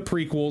Kenobi in the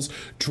prequels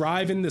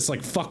driving this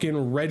like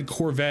fucking red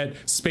Corvette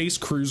space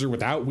cruiser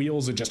without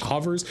wheels. It just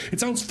hovers. It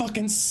sounds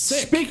fucking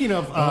sick. Speaking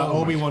of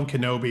Obi-Wan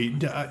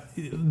Kenobi,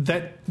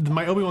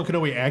 my Obi-Wan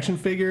Kenobi action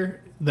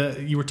figure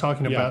that you were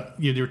talking about,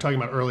 you were talking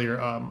about earlier.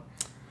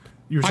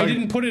 You were I talking,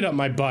 didn't put it up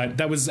my butt.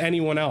 That was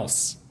anyone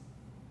else.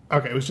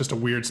 Okay, it was just a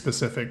weird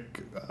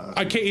specific.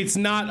 Okay, it's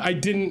not. I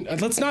didn't.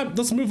 Let's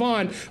move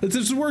on.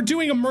 We're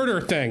doing a murder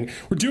thing.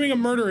 We're doing a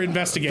murder I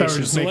investigation. thought we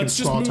were just So making let's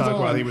just small move talk on.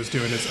 while he was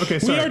doing this. Okay, We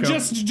sorry. are go.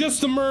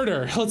 just the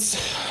murder. It's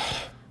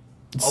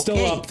still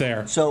Okay, up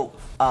there. So,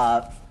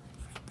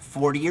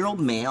 40-year-old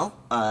male,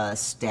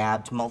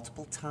 stabbed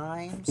multiple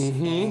times,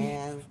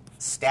 and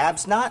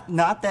stabs not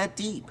that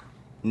deep.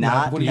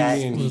 Not what do you that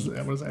mean? deep.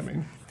 What does that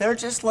mean? They're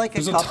just like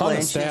There's a a couple ton of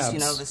inches. stabs. You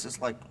know, this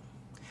is like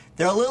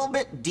they're a little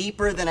bit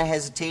deeper than a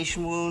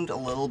hesitation wound, a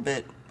little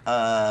bit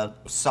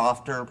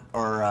softer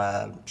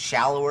or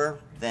shallower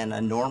than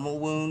a normal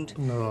wound.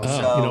 No.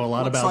 So You know a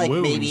lot looks about like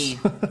wounds. maybe.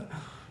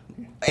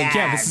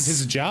 Yeah, this is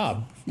his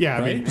job. Yeah, I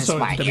right? mean, so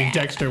That's why,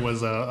 Dexter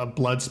was a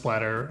blood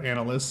splatter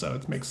analyst, so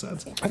it makes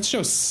sense. That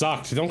show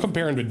sucked. Don't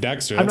compare him to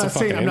Dexter. I'm That's not a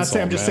saying. fucking I'm not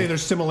saying. I'm insult, just man. saying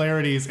there's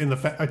similarities in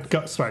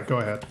the. Sorry, go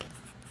ahead.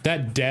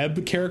 That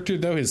Deb character,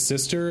 though, his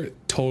sister,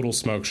 total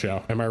smoke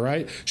show. Am I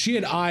right? She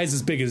had eyes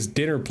as big as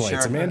dinner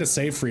plates. Sure. Amanda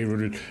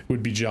Seyfried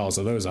would be jealous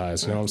of those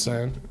eyes. You know what I'm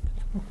saying?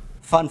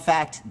 Fun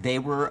fact: they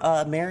were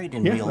married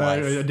in real life.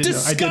 I did know that.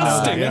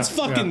 Disgusting. Yeah, That's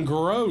fucking yeah.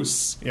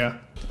 gross. Yeah.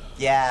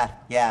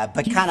 Yeah,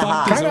 but kind of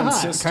fucked hot. his Kind of own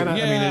hot. sister. Kind of. I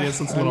mean, Yeah, it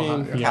is. It's a little I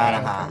mean, hot. yeah.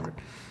 Kinda hot.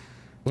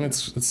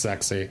 It's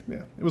sexy.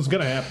 Yeah, it was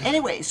gonna happen.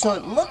 Anyway, so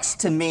it looks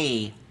to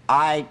me,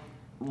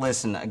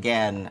 listen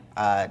again,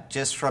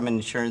 just from an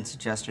insurance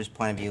adjuster's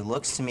point of view,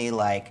 looks to me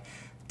like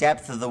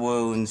depth of the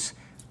wounds,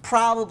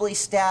 probably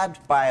stabbed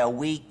by a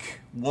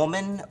weak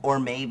woman or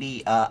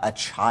maybe a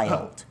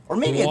child. Or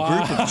maybe a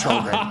group of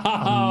children.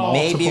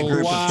 Maybe a group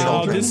of Wow,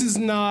 children. this is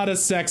not a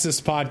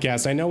sexist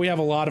podcast. I know we have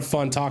a lot of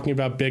fun talking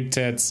about big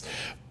tits,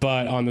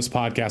 but on this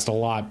podcast a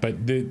lot.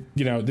 But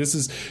this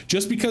is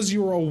just because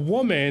you're a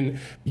woman,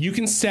 you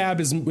can stab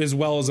as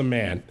well as a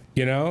man.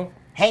 You know.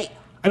 Hey,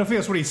 I don't think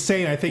that's what he's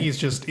saying. I think he's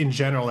just in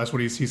general. That's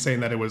what he's saying,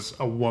 that it was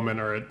a woman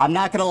or a. I'm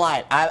not gonna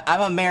lie. I'm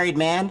a married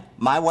man.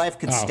 My wife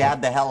could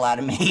stab the hell out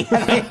of me.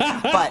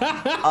 But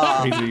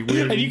Crazy,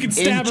 weird. And you can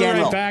stab her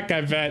general. right back.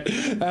 I bet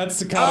that's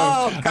the kind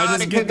oh of. I god,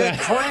 just it get could get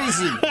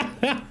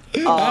that.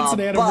 crazy. That's an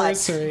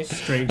anniversary.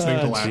 Strange thing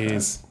to laugh at.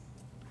 Jeez.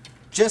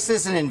 Just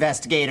as an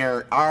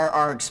investigator,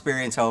 our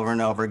experience over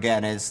and over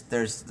again is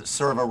there's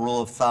sort of a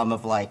rule of thumb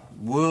of like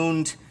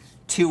wound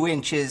 2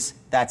 inches,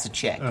 that's a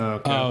chick.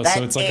 Okay. Oh, That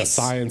so it's like a is-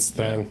 science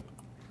thing.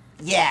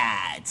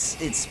 Yeah,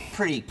 it's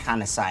pretty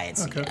kind of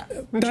science. Okay.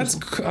 Yeah.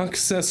 That's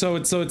so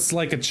it's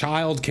like a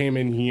child came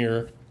in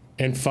here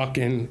and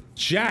fucking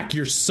Jack,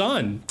 your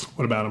son,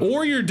 What about him?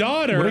 or your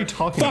daughter, What are you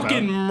talking fucking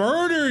about?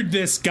 murdered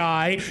this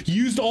guy,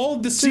 used all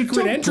of the secret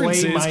Don't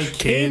entrances, blame my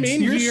came kids.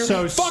 in You're here,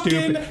 so fucking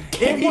stupid.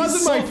 It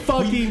wasn't my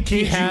fucking He kid,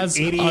 you has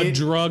a idiot.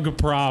 drug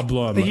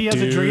problem. He has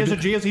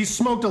dude. he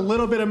smoked a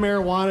little bit of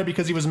marijuana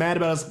because he was mad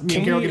about us, me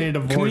and Carol getting a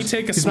divorce. Can we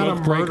take a He's not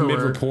smoke break murderer.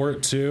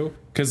 mid-report too?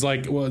 Because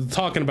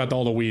talking about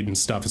all the weed and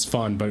stuff is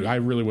fun, but I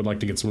really would like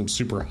to get some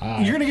super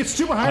high. You're gonna get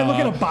super high and look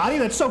at a body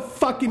that's so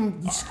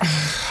fucking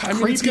I mean,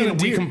 creepy it's gonna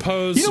and weird.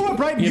 decompose. You know what,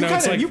 Brian? You You, know,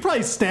 it's kinda, like- you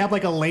probably stabbed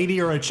like a lady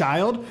or a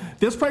child.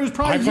 This probably was I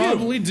probably you.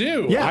 probably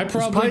do. Yeah, I it's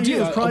probably do.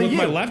 You. It's probably With you.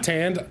 my left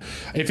hand,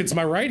 if it's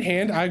my right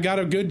hand, I got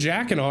a good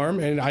jacking arm,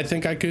 and I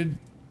think I could.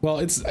 Well,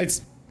 it's.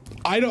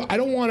 I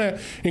don't want to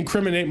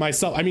incriminate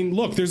myself. I mean,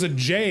 look, there's a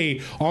J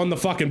on the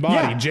fucking body.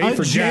 Yeah, J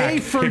for a Jack. J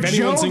for if Joe,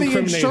 anyone's the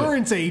incriminated.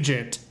 insurance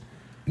agent.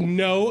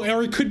 No,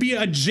 or it could be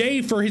a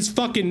J for his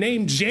fucking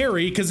name,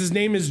 Jerry, because his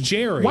name is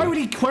Jerry. Why would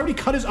he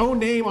cut his own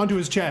name onto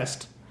his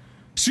chest?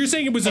 So you're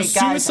saying it was a Hey,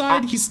 guys,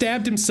 suicide? He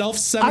stabbed himself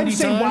 70 I'm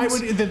saying times?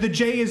 why would the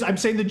J is? I'm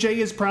saying the J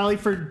is probably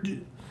for.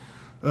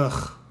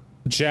 Ugh,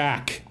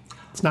 Jack.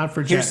 it's not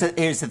for Jack.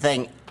 Here's the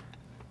thing,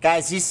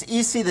 guys. You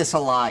see this a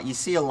lot. You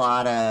see a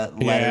lot of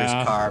letters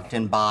Yeah. carved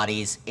in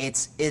bodies.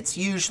 It's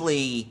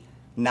usually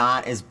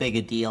not as big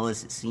a deal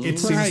as it seems.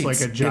 It Right. seems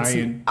like a It's-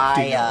 giant.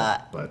 I deal,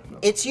 but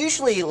it's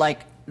usually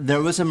like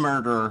there was a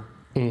murder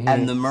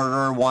and the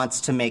murderer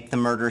wants to make the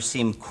murder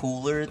seem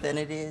cooler than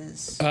it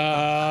is.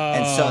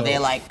 And so they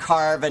like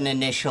carve an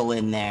initial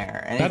in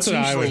there. And That's it's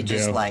what I usually would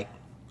just do. like,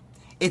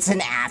 it's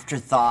an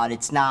afterthought.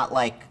 It's not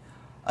like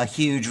a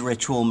huge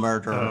ritual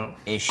murder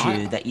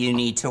issue that you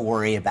need to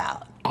worry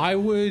about. I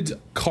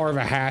would carve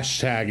a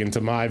hashtag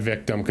into my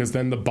victim because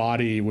then the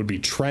body would be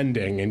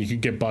trending and you could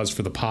get buzzed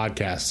for the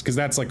podcast because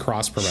that's like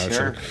cross promotion.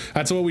 Sure.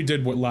 That's what we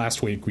did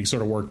last week. We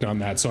sort of worked on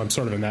that. So I'm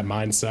sort of in that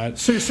mindset.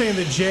 So you're saying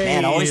that Jay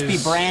Man, always be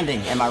is, branding.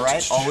 Am I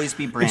right? Always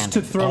be is branding.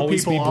 to throw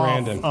Always people be off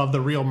Brandon. of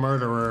the real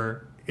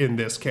murderer in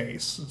this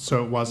case.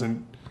 So it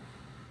wasn't.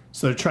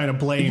 So they're trying to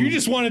blame. You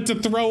just wanted to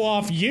throw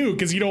off you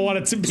because you don't want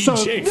it to be so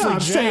Jake no, for I'm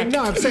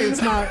Jack. saying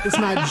it's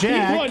not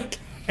Jack, want-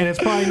 and it's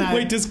probably not.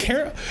 Wait, does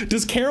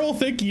Carol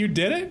think you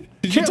did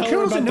it? Did you tell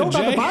Carol her doesn't know about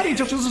about Jay? the body.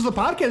 Just this is the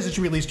podcast that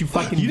you released. You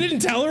fucking. You didn't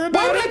tell her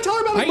about Why it? would I tell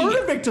her about the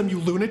murder victim? You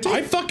lunatic.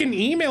 I fucking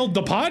emailed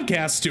the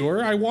podcast to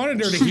her. I wanted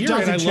her to She hear it.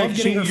 I doesn't love check.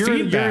 getting her You're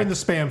feedback. in the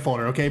spam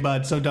folder, okay,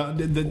 bud? So don't.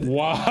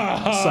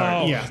 Wow.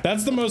 Sorry, yeah.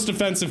 That's the most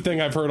offensive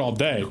thing I've heard all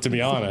day, to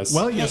be honest.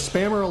 Well, you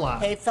spam her a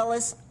lot. Hey,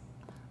 fellas,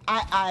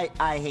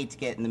 I hate to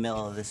get in the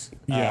middle of this.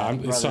 Yeah, I'm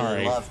brotherly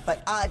sorry. Love,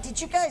 but did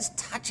you guys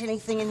touch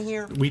anything in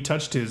here? We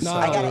touched his. No.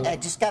 I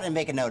just gotta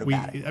make a note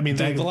about it. I mean,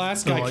 the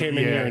last guy came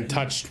in yeah, here and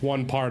touched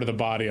one part of the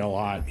body a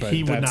lot, but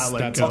He would that's, not let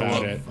that's go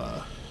about of. it.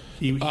 But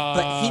he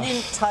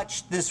didn't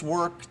touch this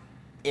work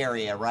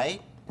area,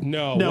 right?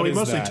 No, No, what we is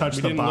mostly that? touched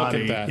We the didn't look at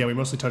body. that. Yeah, we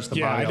mostly touched the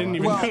Yeah, body. I didn't a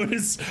even lot.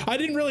 notice. I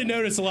didn't really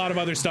notice a lot of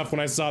other stuff when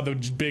I saw the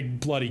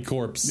big bloody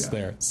corpse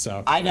there.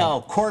 So I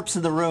know, corpse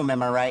in the room.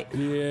 Am I right?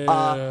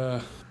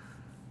 yeah.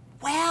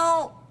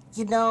 Well,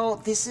 you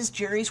know, this is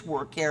Jerry's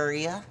work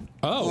area.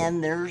 Oh.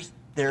 And there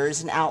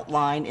is an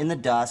outline in the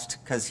dust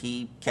because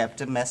he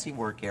kept a messy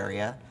work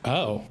area.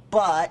 Oh.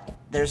 But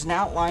there's an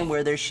outline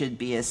where there should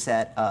be a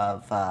set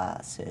of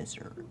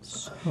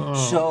scissors. Oh.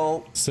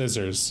 So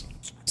Scissors.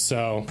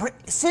 So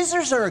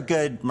scissors are a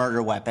good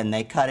murder weapon.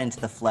 They cut into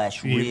the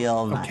flesh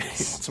real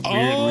nice. It's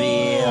weird.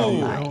 Real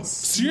nice.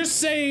 So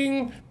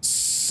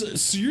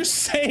you're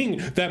saying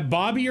that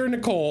Bobby or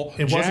Nicole,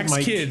 It wasn't Jack's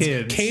my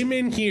kids, came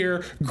in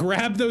here,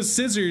 grabbed those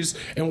scissors,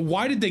 and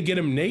why did they get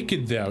him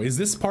naked though? Is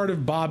this part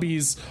of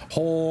Bobby's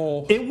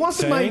whole? It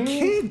wasn't my thing?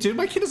 kid, dude.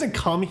 My kid doesn't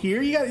come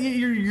here.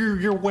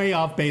 You're way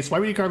off base. Why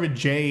would you carve a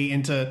J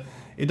into?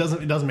 It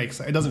doesn't make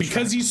sense. It doesn't Because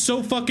track. he's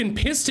so fucking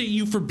pissed at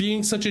you for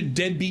being such a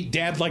deadbeat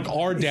dad like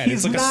our dad.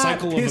 He's It's like a not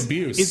cycle pissed. of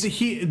abuse.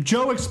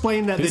 Joe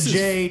explained that This the is-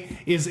 J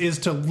is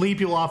to leap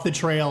you off the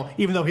trail,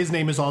 even though his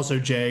name is also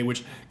Jay,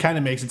 which kind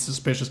of makes it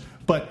suspicious.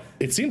 But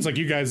It seems like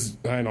you guys,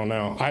 I don't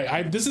know.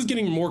 This is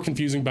getting more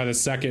confusing by the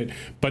second,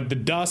 but the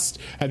dust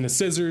and the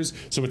scissors.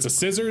 So it's the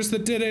scissors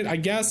that did it, I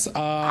guess.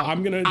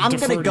 I'm gonna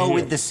go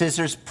with the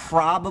scissors.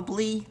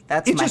 Probably.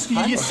 That's it my just you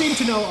hunch. seem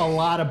to know a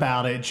lot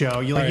about it, Joe.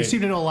 You All right. seem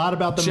to know a lot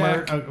about the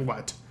Jack. murder.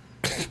 What?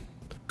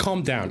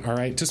 Calm down, all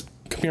right? Just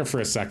come here for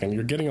a second.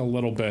 You're getting a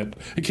little bit.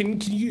 Can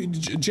you,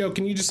 Joe?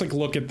 Can you just like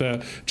look at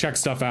the check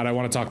stuff out? I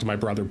want to talk to my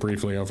brother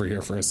briefly over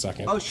here for a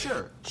second. Oh,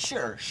 sure.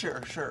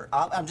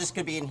 I'm just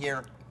gonna be in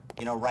here,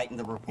 writing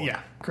the report.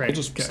 Yeah, great. I'll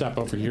just step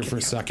over here for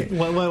a second.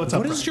 What's up,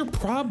 What is Brian? your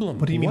problem?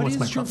 What do you mean, What what's is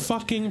my your problem?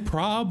 fucking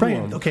problem?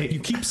 Brian, okay. You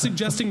keep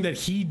suggesting that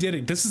he did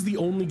it. This is the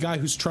only guy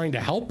who's trying to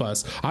help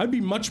us. I'd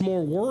be much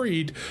more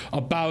worried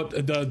about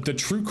the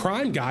true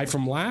crime guy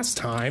from last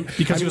time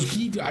Because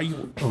I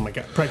Oh my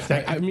god, Brian,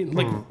 I mean,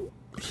 like.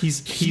 He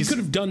He could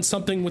have done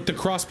something with the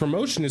cross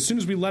promotion. As soon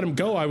as we let him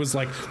go, I was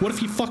like, what if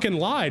he fucking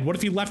lied? What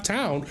if he left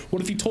town?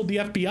 What if he told the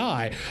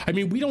FBI? I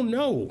mean, we don't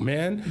know,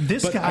 man.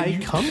 This But guy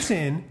comes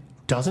in,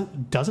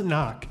 doesn't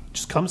knock,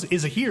 just comes,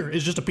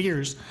 just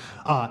appears.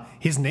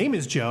 His name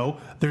is Joe.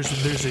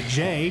 There's a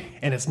J,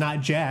 and it's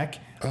not Jack.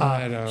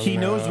 I don't he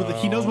knows know.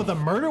 he knows what the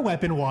murder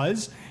weapon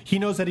was. He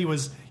knows that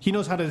he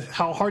knows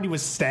how hard he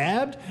was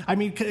stabbed. I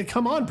mean,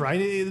 come on,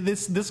 Brian.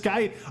 This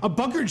guy, a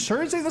bunker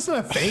insurance thing, that's not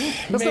a thing.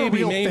 That's not a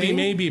real thing.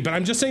 Maybe. But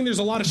I'm just saying there's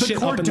a lot of The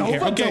shit up in the air.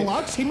 Cordova Okay.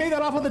 Deluxe, he made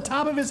that off of the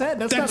top of his head.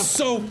 That's That's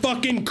so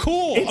fucking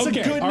cool. It's a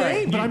Okay, good all right.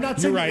 name, but I'm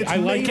not saying you're right. it's I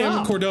like made him,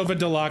 up. Cordova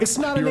Deluxe. It's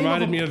not a You name of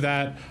reminded a- me of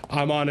that.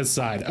 I'm on his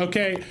side.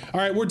 Okay. All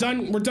right. We're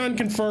done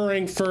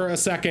conferring for a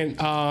second. Hey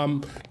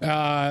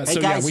So guys,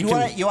 yeah, we you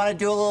want to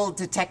do a little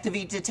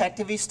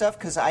detective-y stuff?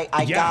 Because I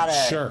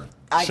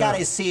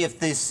gotta see if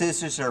these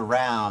scissors are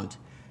round.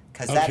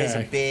 Because that is a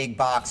Okay. big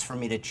box for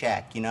me to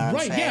check. You know what I'm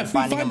Right, saying? yeah, if we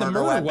Finding find a the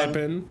murder murder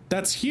weapon,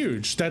 that's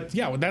huge.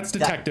 That's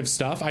detective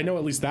stuff. I know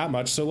at least that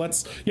much. So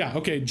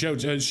okay, Joe,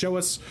 show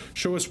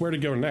us where to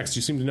go next.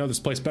 You seem to know this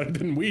place better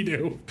than we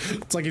do.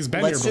 It's like he's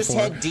been Let's here just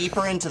before. head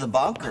deeper into the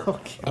bunker.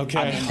 Okay,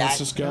 I mean, let's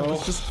just go.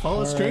 Let's just follow a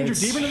All stranger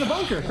right. deep into the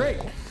bunker. Great.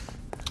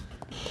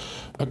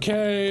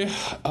 Okay,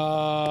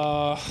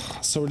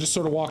 so we're just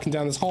sort of walking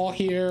down this hall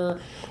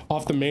here,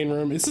 off the main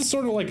room. This is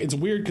sort of like, it's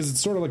weird because it's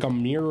sort of like a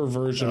mirror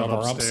version of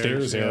our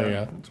upstairs yeah.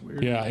 area. It's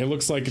weird. Yeah, it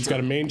looks like it's got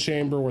a main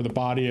chamber where the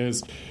body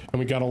is, and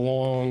we got a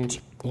long,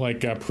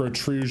 like,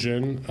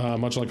 protrusion,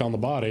 much like on the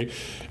body.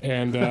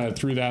 And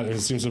through that, there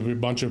seems to be a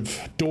bunch of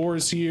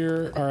doors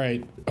here. All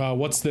right,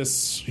 what's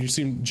this? You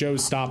seem,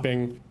 Joe's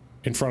stopping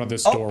in front of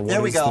this door. What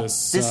there we is go. This,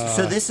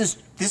 So this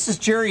is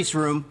Jerry's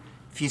room.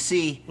 If you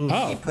see,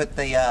 he put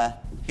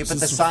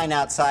the sign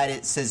outside.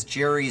 It says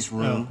Jerry's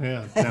room. Oh,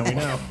 yeah, now we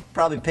know.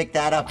 Probably picked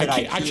that up at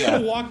I could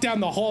have IKEA. walked down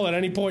the hall at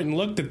any point and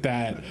looked at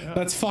that.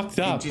 That's fucked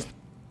up.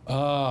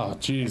 Oh,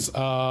 jeez.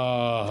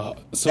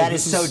 So that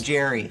is so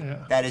Jerry.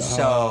 Yeah. That is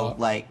so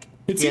like.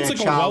 It seems like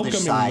a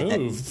welcoming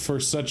move for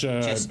such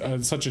a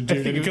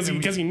dude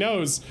because he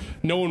knows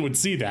no one would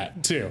see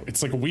that too.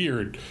 It's like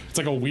weird. It's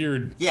like a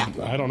weird. Yeah.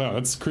 I don't know.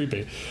 It's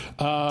creepy.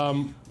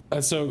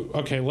 So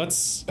okay,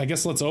 let's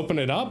open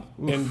it up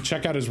and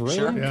check out his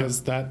room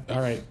because that. All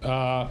right.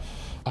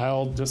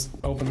 I'll just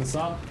open this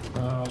up.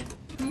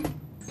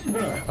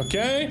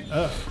 Okay.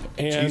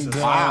 And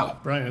wow,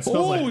 Brian, it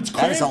smells like it's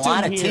that is a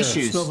lot of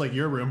tissues. It smells like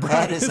your room,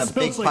 Brian. That is a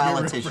big pile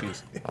of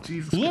tissues.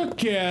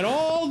 Look at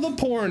all the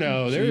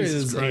porno. There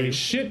is a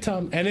shit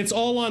ton, and it's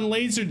all on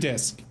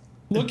Laserdisc.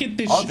 Look at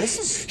this. Oh, this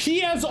is.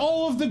 He has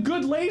all of the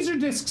good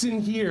Laserdiscs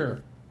in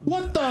here.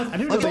 What the? I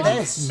didn't know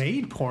they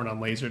made porn on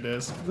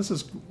Laserdisc. This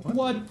is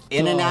what?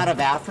 In and Out of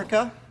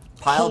Africa.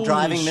 Pile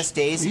driving Miss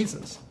Daisy.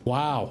 Jesus.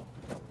 Wow.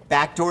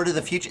 Back Door to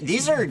the Future.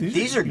 These are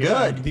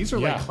good. These are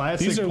like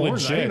classic these are porn.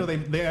 legit. I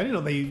didn't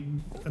know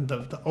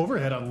the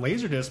overhead on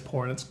Laserdisc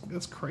porn.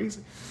 It's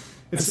crazy.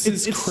 It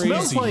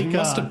smells like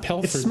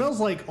it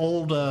smells like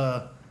old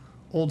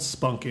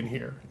spunk in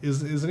here.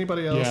 Is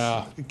anybody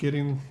else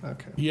getting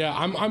okay? Yeah,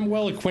 I'm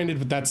well acquainted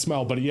with that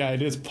smell, but yeah,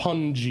 it is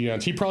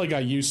pungent. He probably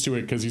got used to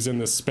it because he's in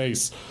this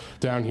space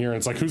down here, and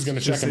it's like, who's going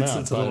to check him out?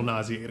 It's a little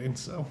nauseating.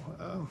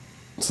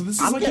 So this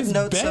is I'm like getting his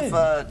notes bed.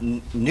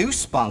 of new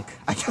spunk.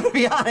 I gotta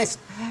be honest.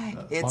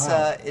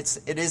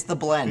 It is the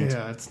blend.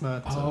 Yeah, it's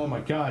not. Oh my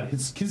god,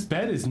 his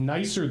bed is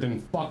nicer than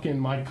fucking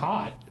my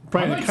cot.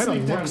 Brian, it kind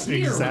of looks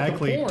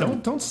exactly.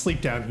 Don't sleep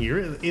down here.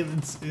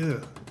 It's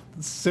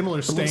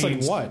similar stains. It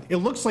looks like what? It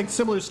looks like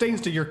similar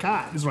stains to your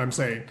cot. Is what I'm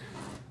saying.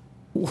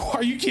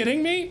 Are you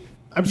kidding me?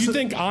 You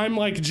think I'm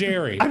like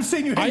Jerry? I'm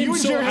saying you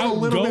and Jerry have a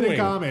little bit in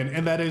common,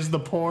 and that is the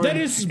porn. That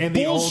is and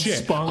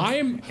bullshit. The old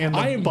spunk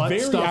I am butt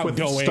very stuff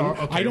outgoing.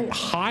 Okay. I don't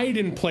hide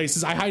in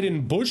places. I hide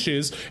in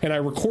bushes, and I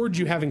record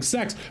you having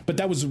sex. But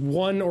that was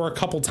one or a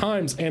couple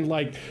times, and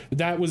like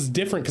that was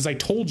different because I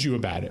told you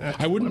about it.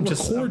 I wouldn't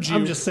record you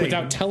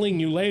without telling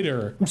you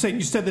later. I'm saying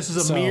you said this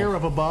is a mirror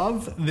of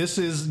above. This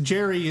is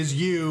Jerry is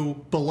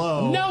you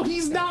below. No,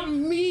 he's not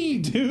me,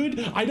 dude.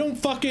 I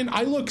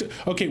look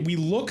okay. We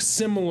look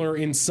similar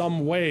in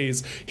some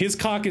ways. His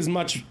cock is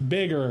much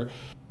bigger.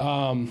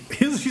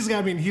 He's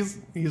got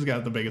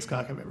the biggest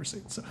cock I've ever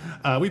seen. So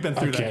we've been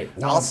through that.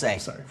 I'll say.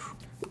 Sorry.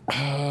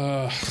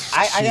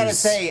 I gotta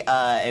say,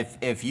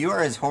 if you are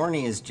as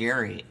horny as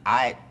Jerry,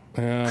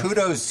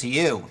 kudos to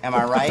you. Am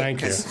I right?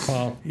 Thank you.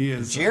 Well, he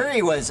is.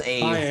 Jerry was a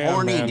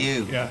horny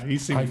dude. Yeah, he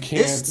seemed. I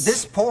can't.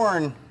 This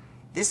porn.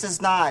 This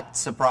is not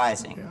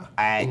surprising.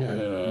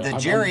 Yeah. The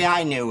Jerry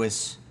I knew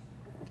was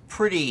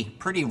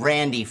pretty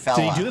randy fella.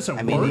 Did he do this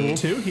at work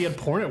too? He had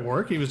porn at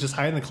work. He was just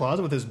hiding in the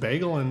closet with his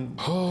bagel and.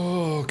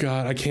 Oh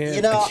God, I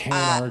can't. I can't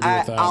argue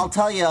with that. I'll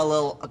tell you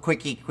a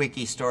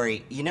quickie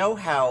story. You know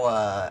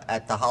how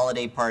at the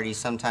holiday party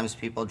sometimes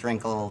people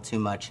drink a little too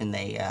much and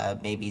they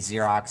maybe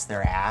Xerox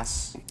their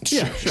ass.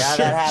 Yeah, that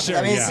happens. Sure,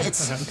 I mean,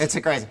 it's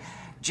a crazy.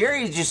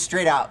 Jerry just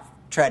straight out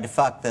tried to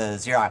fuck the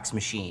Xerox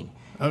machine.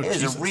 Oh, it was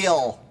Jesus. a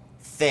real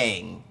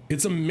thing.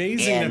 It's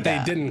amazing that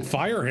they didn't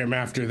fire him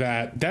after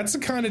that. That's the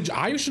kind of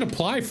I should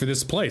apply for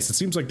this place. It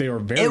seems like they were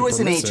very. It was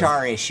permissive.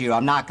 an HR issue.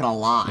 I'm not gonna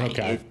lie.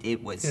 Okay.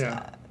 It was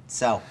Yeah.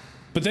 so.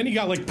 But then he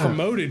got like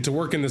promoted to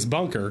work in this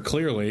bunker,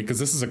 clearly, because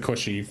this is a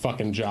cushy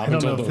fucking job I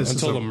don't know until if this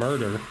is the a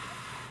murder.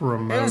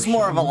 Promotion. It was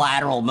more of a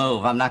lateral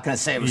move. I'm not gonna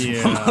say it was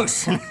a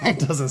promotion. It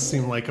doesn't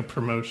seem like a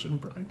promotion,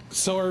 Brian.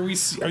 So are you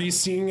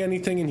seeing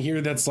anything in here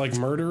that's like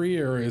murdery,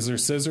 or is there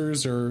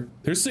scissors, or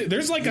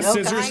there's like a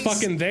scissors guys,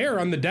 fucking there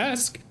on the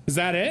desk? Is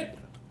that it?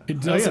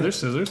 Oh yeah, there's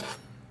scissors.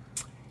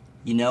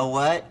 You know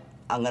what?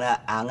 I'm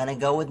gonna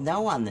go with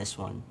no on this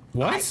one.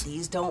 What?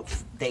 These don't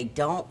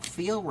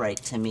feel right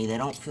to me. They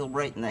don't feel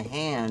right in the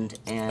hand.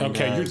 And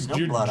Okay, there's no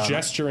you're blood on it.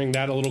 gesturing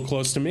that a little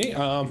close to me.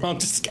 I'm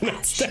just gonna.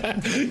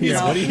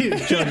 Yeah, what do you?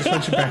 Joe, just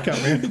let you back up,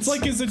 man. It's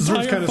like his This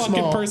room's entire kinda fucking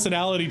small.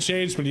 personality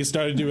changed when you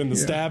started doing the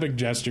stabbing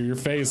gesture. Your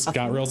face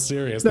got real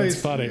serious. No, That's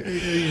he's- funny.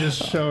 He's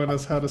just showing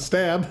us how to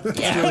stab.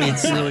 Yeah,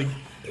 It's really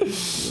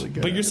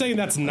good. But you're saying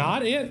that's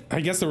not it?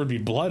 I guess there would be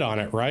blood on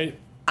it, right?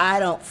 I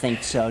don't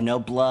think so. No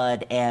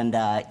blood, and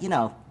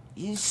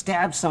you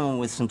stab someone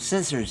with some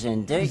scissors,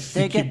 and they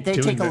take a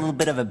doing that. little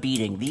bit of a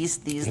beating. These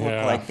look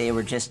Yeah. like they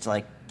were just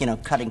like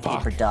cutting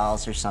paper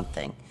dolls or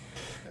something.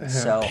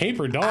 So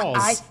Paper dolls.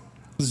 I-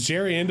 Was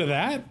Jerry into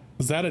that?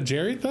 Was that a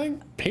Jerry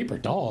thing? Paper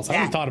dolls. I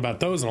haven't thought about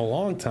those in a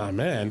long time,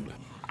 man.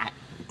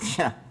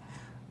 Yeah,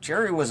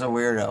 Jerry was a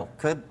weirdo.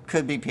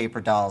 Could be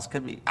paper dolls.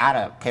 Could be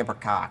paper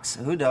cocks.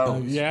 Who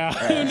knows? Yeah,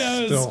 who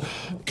knows? Still.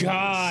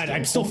 God,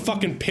 I'm still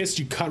fucking pissed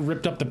you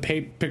ripped up the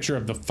picture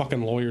of the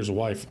fucking lawyer's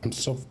wife. I'm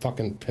so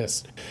fucking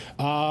pissed.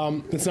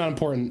 It's not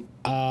important.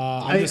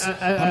 I'm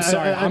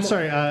sorry. I'm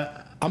sorry.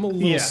 I'm a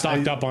little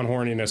stocked up on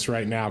horniness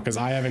right now because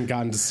I haven't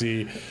gotten to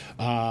see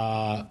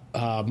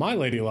My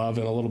Lady Love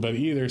in a little bit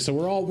either. So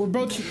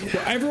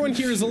everyone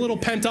here is a little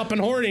pent up and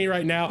horny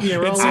right now. Yeah,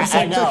 we're all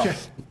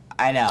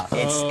I know.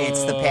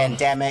 It's the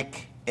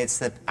pandemic.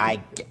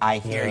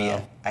 I hear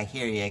you. I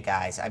hear you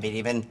guys. I mean,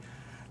 even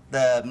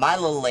my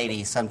little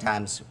lady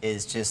sometimes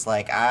is just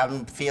like,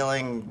 I'm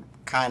feeling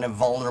kind of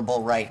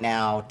vulnerable right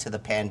now to the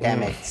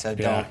pandemic, so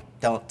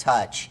don't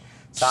touch.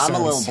 So I'm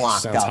a little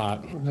blocked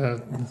up.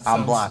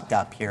 I'm blocked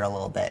up here a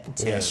little bit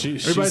too. Yeah,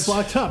 everybody's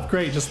blocked up.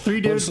 Great, just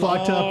 3 dudes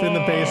blocked up in the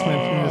basement.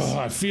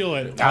 I feel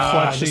it.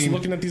 Clutching. Just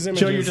looking at these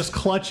images. Joe, you're just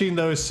clutching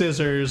those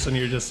scissors, and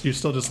you're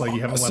still just like you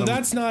haven't. So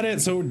that's not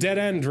it. So dead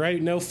end,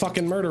 right? No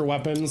fucking murder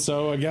weapon.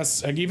 So I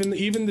guess even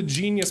the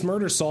genius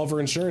murder solver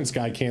insurance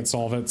guy can't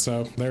solve it.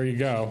 So there you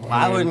go.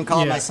 I wouldn't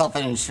call myself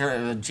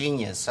a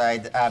genius,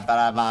 but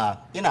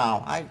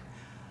I'm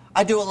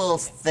I do a little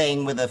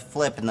thing with a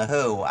flip and the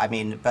who. I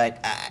mean,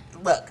 but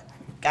look,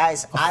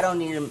 guys, I don't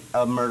need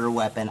a murder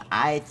weapon.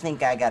 I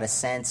think I got a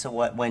sense of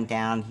what went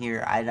down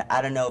here.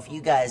 I don't know if you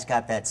guys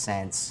got that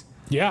sense.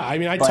 Yeah, I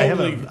mean, I have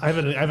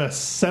a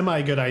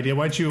semi good idea.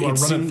 Why don't you run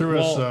it through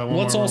us?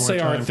 Let's all say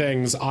our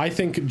things. I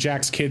think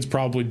Jack's kids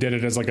probably did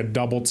it as like a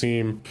double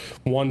team,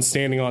 one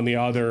standing on the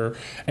other,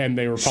 and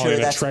they were probably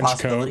in a trench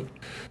coat.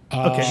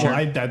 Okay,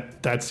 well,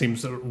 that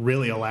seems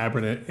really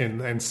elaborate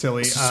and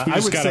silly. I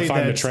would say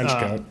find a trench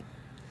coat.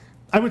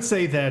 I would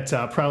say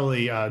that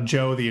probably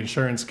Joe, the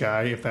insurance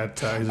guy, if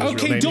that is his real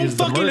name, don't is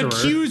the fucking murderer.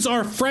 accuse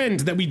our friend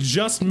that we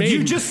just made.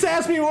 You just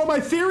asked me what my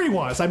theory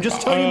was. I'm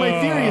just telling you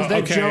my theory is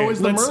that Joe is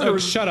the murderer.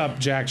 Shut up,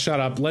 Jack. Shut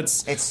up.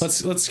 Let's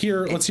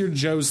hear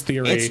Joe's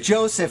theory. It's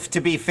Joseph.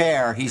 To be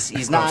fair,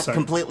 he's not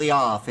completely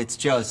off. It's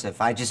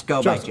Joseph. I just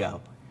go by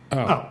Joe.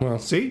 Oh, well,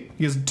 see,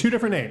 he has 2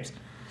 different names.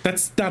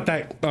 That's not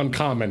that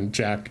uncommon,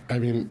 Jack. I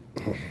mean,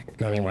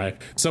 anyway.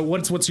 So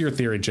what's your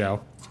theory,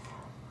 Joe?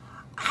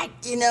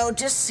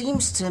 Just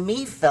seems to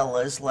me,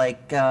 fellas,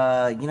 like,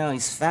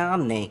 he's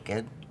found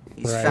naked.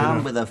 He's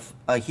found with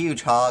a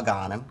huge hog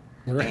on him.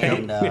 Right.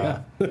 And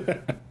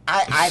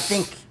I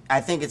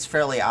think it's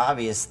fairly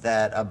obvious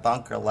that a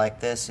bunker like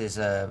this is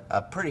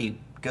a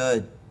pretty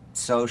good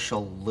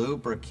social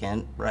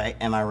lubricant, right?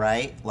 Am I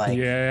right? Like,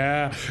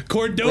 yeah,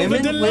 Cordova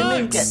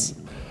Deluxe.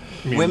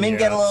 Women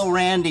get a little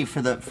randy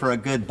for a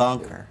good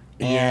bunker.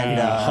 And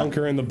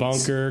hunker in the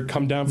bunker,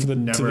 come down to the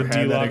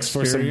deluxe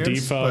for some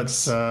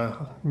defucks.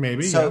 But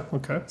maybe,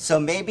 okay. So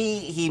maybe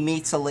he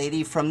meets a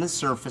lady from the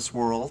surface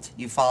world.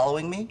 You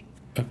following me?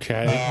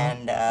 Okay.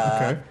 And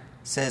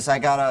says,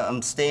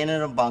 I'm staying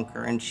in a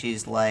bunker, and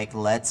she's like,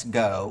 let's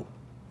go,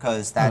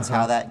 because that's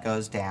how that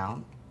goes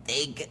down.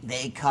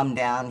 They come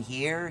down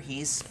here.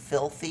 He's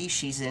filthy.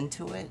 She's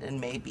into it,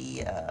 and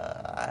maybe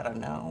I don't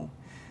know.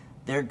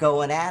 They're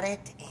going at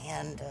it,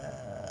 and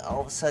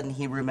all of a sudden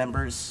he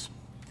remembers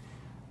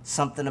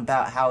something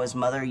about how his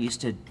mother used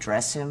to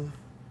dress him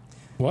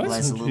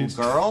as a little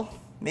girl.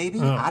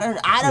 Maybe I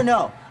don't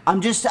know.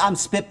 I'm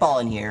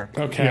spitballing here.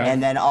 Okay.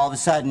 And then all of a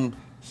sudden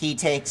he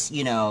takes,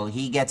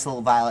 he gets a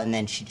little violent, and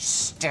then she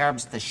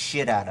stabs the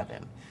shit out of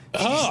him.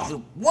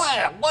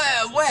 What?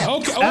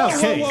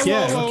 Okay,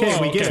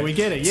 we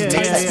get it. Yeah,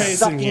 that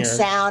sucking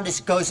sound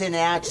just goes in and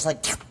out, just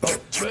like.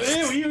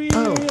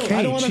 Okay,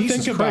 I don't want to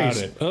think about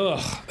Christ. it.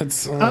 Ugh.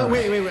 It's,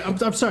 wait.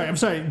 I'm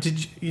sorry.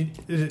 Did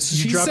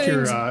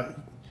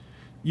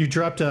you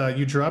dropped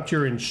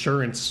your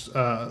insurance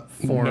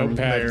form notepad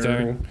there.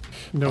 thing.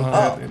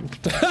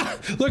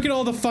 Notepad. Look at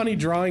all the funny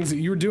drawings.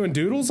 You were doing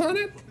doodles on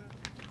it?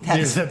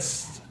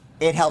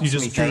 It helps me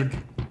think.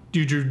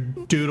 You drew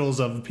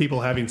doodles of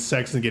people having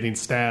sex and getting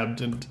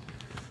stabbed, and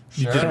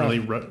you didn't really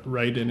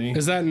write any.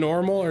 Is that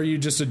normal? Are you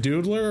just a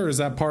doodler, or is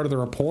that part of the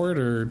report,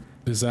 or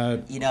is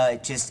that...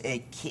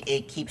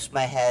 it keeps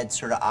my head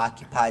sort of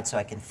occupied so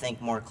I can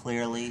think more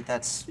clearly.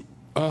 That's...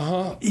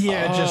 Yeah,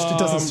 it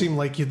doesn't seem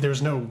like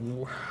there's no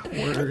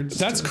words.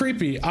 That's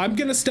creepy. I'm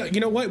gonna you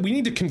know what? We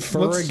need to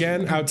confer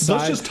again outside.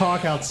 Let's just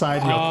talk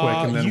outside real quick,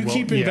 and then you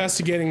keep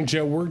investigating,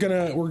 Joe. We're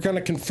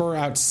gonna confer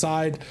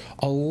outside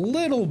a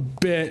little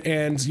bit,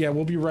 and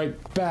we'll be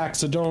right back.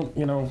 So don't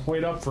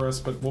wait up for us,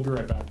 but we'll be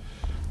right back.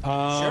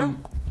 Sure.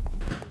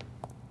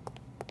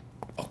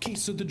 Okay,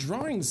 so the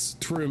drawings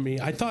threw me.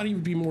 I thought he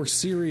would be more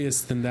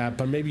serious than that,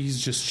 but maybe he's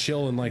just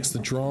chill and likes the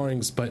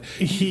drawings. But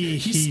he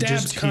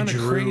stabs kind of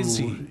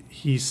crazy.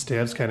 He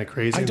stabs kind of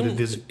crazy.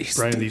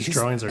 Brian, these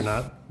drawings are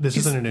not. This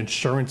isn't an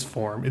insurance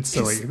form. It's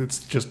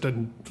it's just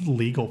a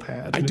legal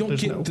pad. I don't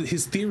get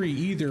his theory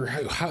either.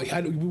 How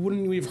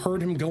wouldn't we have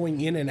heard him going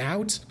in and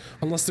out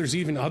unless there's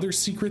even other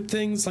secret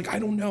things? Like, I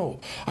don't know.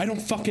 I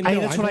don't fucking know.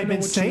 That's what I've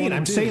been saying.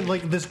 I'm saying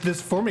like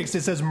this form it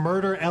says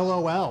murder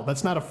LOL.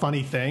 That's not a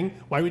funny thing.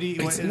 Why would he?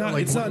 It's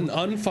not an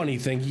unfunny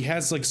thing. He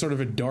has like sort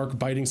of a dark,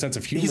 biting sense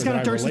of humor. He's got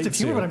a dark sense of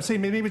humor, but I'm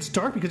saying maybe it's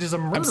dark because he's a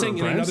murderer. I'm saying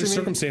in another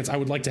circumstance, I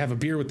would like to have a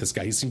beer with this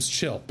guy. He seems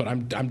chill, but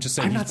I'm just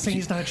saying. I'm not saying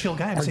he's not a chill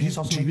guy. I'm saying he's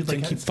also maybe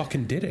like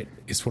fucking did it,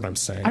 is what I'm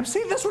saying. I'm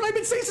saying that's what I've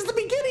been saying since the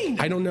beginning.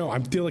 I don't know. I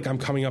feel like I'm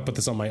coming up with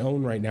this on my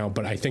own right now,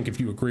 but I think if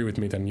you agree with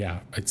me, then yeah,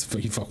 it's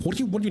what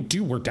do you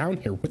do? We're down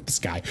here with this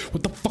guy.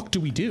 What the fuck do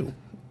we do?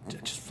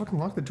 Just fucking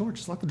lock the door.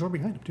 Just lock the door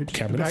behind him, dude.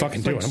 Okay, I'm gonna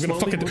fucking do it. I'm gonna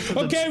fucking do it.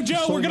 Okay,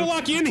 Joe, we're gonna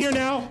lock you in here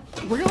now.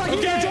 We're gonna lock you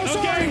in here, Joe.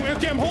 Sorry.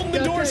 Okay, I'm holding the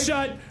door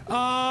shut.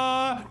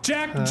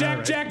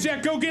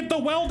 Jack, go get the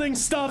welding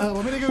stuff.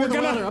 Let me go get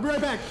the welder. I'll be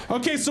right back.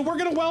 Okay, so we're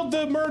gonna weld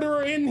the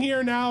murderer in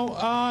here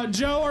now.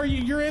 Joe,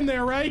 you're in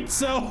there, right?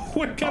 So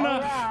we're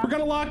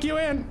gonna lock you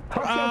in.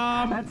 Okay,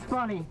 that's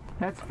funny.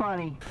 That's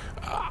funny.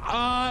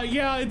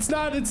 Yeah, it's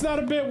not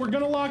a bit. We're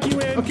gonna lock you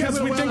in because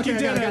we think you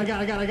did it. I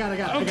got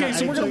it. Okay,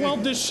 so we're gonna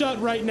weld this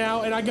shut right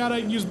now, and I gotta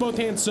use both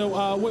hands.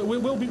 So we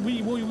will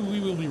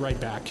be right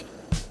back.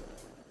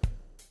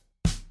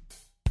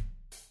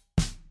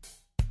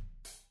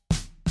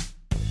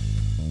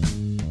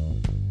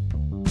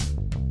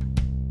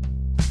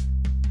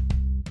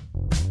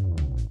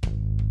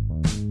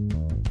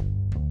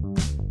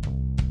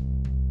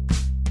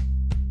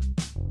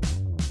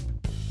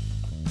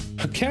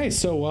 Okay,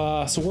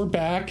 so we're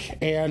back,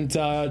 and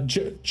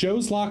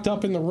Joe's locked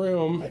up in the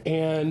room,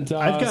 and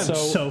I've gotten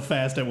so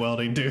fast at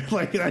welding, dude.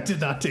 Like, I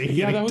did not take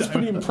yeah, any that was time.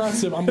 pretty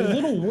impressive. I'm a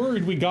little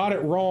worried we got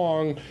it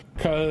wrong,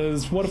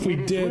 because what if we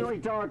did? It's really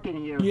dark in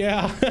here.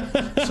 Yeah.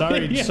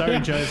 Sorry, Yeah.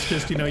 Joe. It's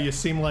just you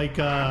seem like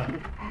the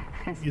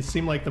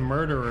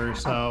murderer.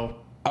 So.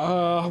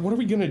 What are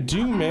we gonna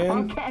do,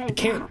 man?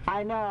 Okay,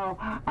 I know.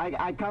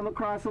 I come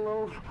across a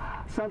little.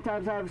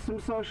 Sometimes I have some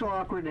social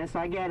awkwardness.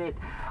 I get it.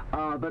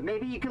 But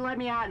maybe you can let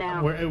me out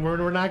now.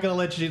 We're not gonna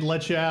let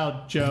you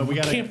out, Joe. We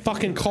can't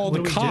fucking call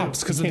the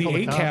cops because of the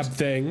ACAB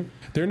thing.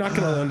 They're not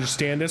gonna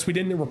understand us. We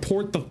didn't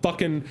report the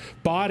fucking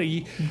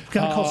body.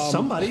 Gotta call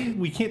somebody.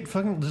 We can't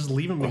fucking just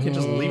leave him. We can't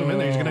just leave him in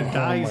there. He's gonna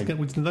die. He's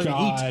nothing to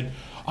eat.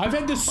 I've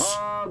had this.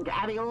 Oh,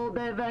 having a little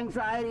bit of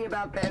anxiety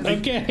about this.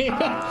 Okay,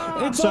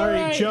 it's sorry,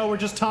 all right. Joe. We're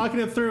just talking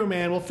it through,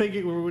 man. We'll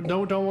figure.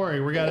 Don't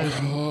worry. We gotta.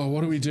 Oh,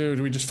 what do we do?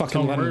 Do we just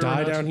fucking let him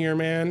die down here,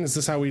 man? Is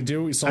this how we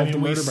do? We solve the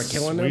murder by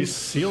killing him? We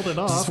sealed it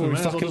off. Is this what we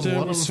fucking do?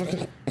 Let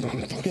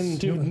Fucking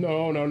dude,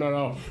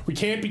 no. We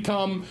can't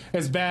become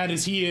as bad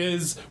as he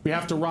is. We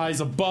have to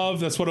rise above.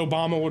 That's what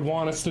Obama would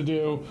want us to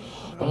do.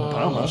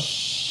 Obama?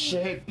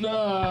 Shit.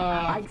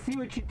 I see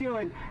what you're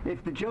doing.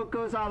 If the joke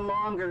goes on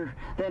longer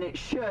than it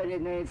should,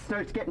 and then it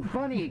starts getting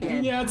funny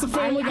again. Yeah, it's a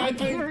Family Guy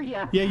thing.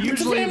 Yeah,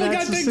 usually Family Guy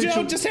that's the thing,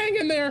 Joe. Just hang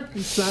in there.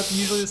 It's not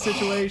usually the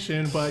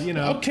situation, but you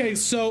know. Okay,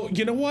 so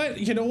you know what?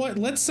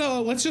 Let's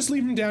just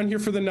leave him down here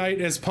for the night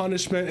as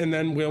punishment, and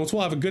then we'll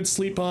have a good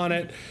sleep on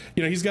it.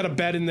 You know, he's got a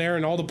bed in there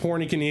and all the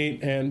porn he can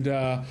eat, and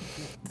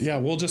yeah,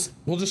 we'll just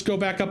go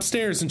back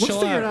upstairs and chill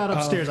out. We'll figure it out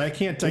upstairs. I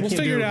can't. We'll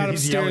figure it out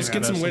upstairs.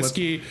 Get some us.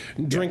 whiskey,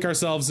 drink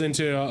ourselves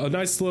into a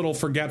nice little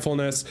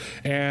forgetfulness,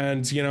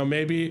 and you know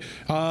maybe.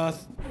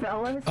 Fellas?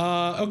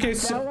 Okay,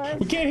 so Fellas?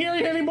 we can't hear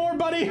you anymore,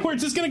 buddy. We're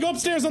just gonna go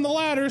upstairs on the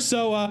ladder.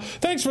 So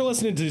thanks for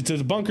listening to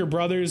the Bunker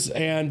Brothers,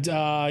 and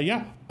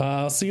yeah,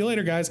 I'll see you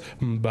later, guys.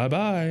 Bye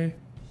bye.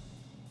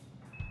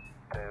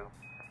 2,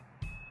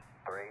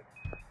 3,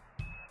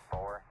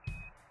 4.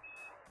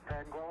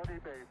 Tranquility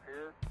Base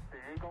here. The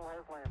Eagle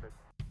has landed.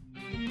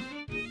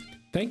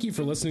 Thank you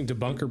for listening to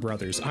Bunker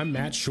Brothers. I'm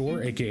Matt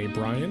Shore, aka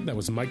Brian. That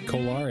was Mike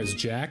Kolar as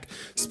Jack.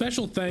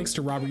 Special thanks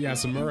to Robert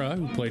Yasamura,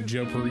 who played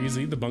Joe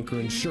Parisi, the bunker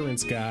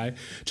insurance guy.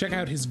 Check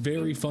out his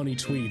very funny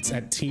tweets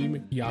at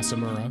Team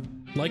Yasamura.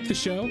 Like the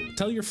show,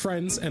 tell your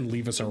friends, and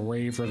leave us a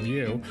rave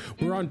review.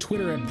 We're on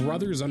Twitter at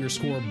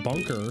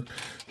brothers_bunker.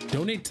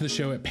 Donate to the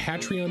show at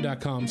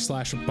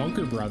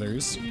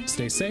patreon.com/bunkerbrothers.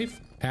 Stay safe,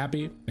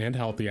 happy, and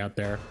healthy out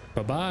there.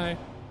 Bye-bye.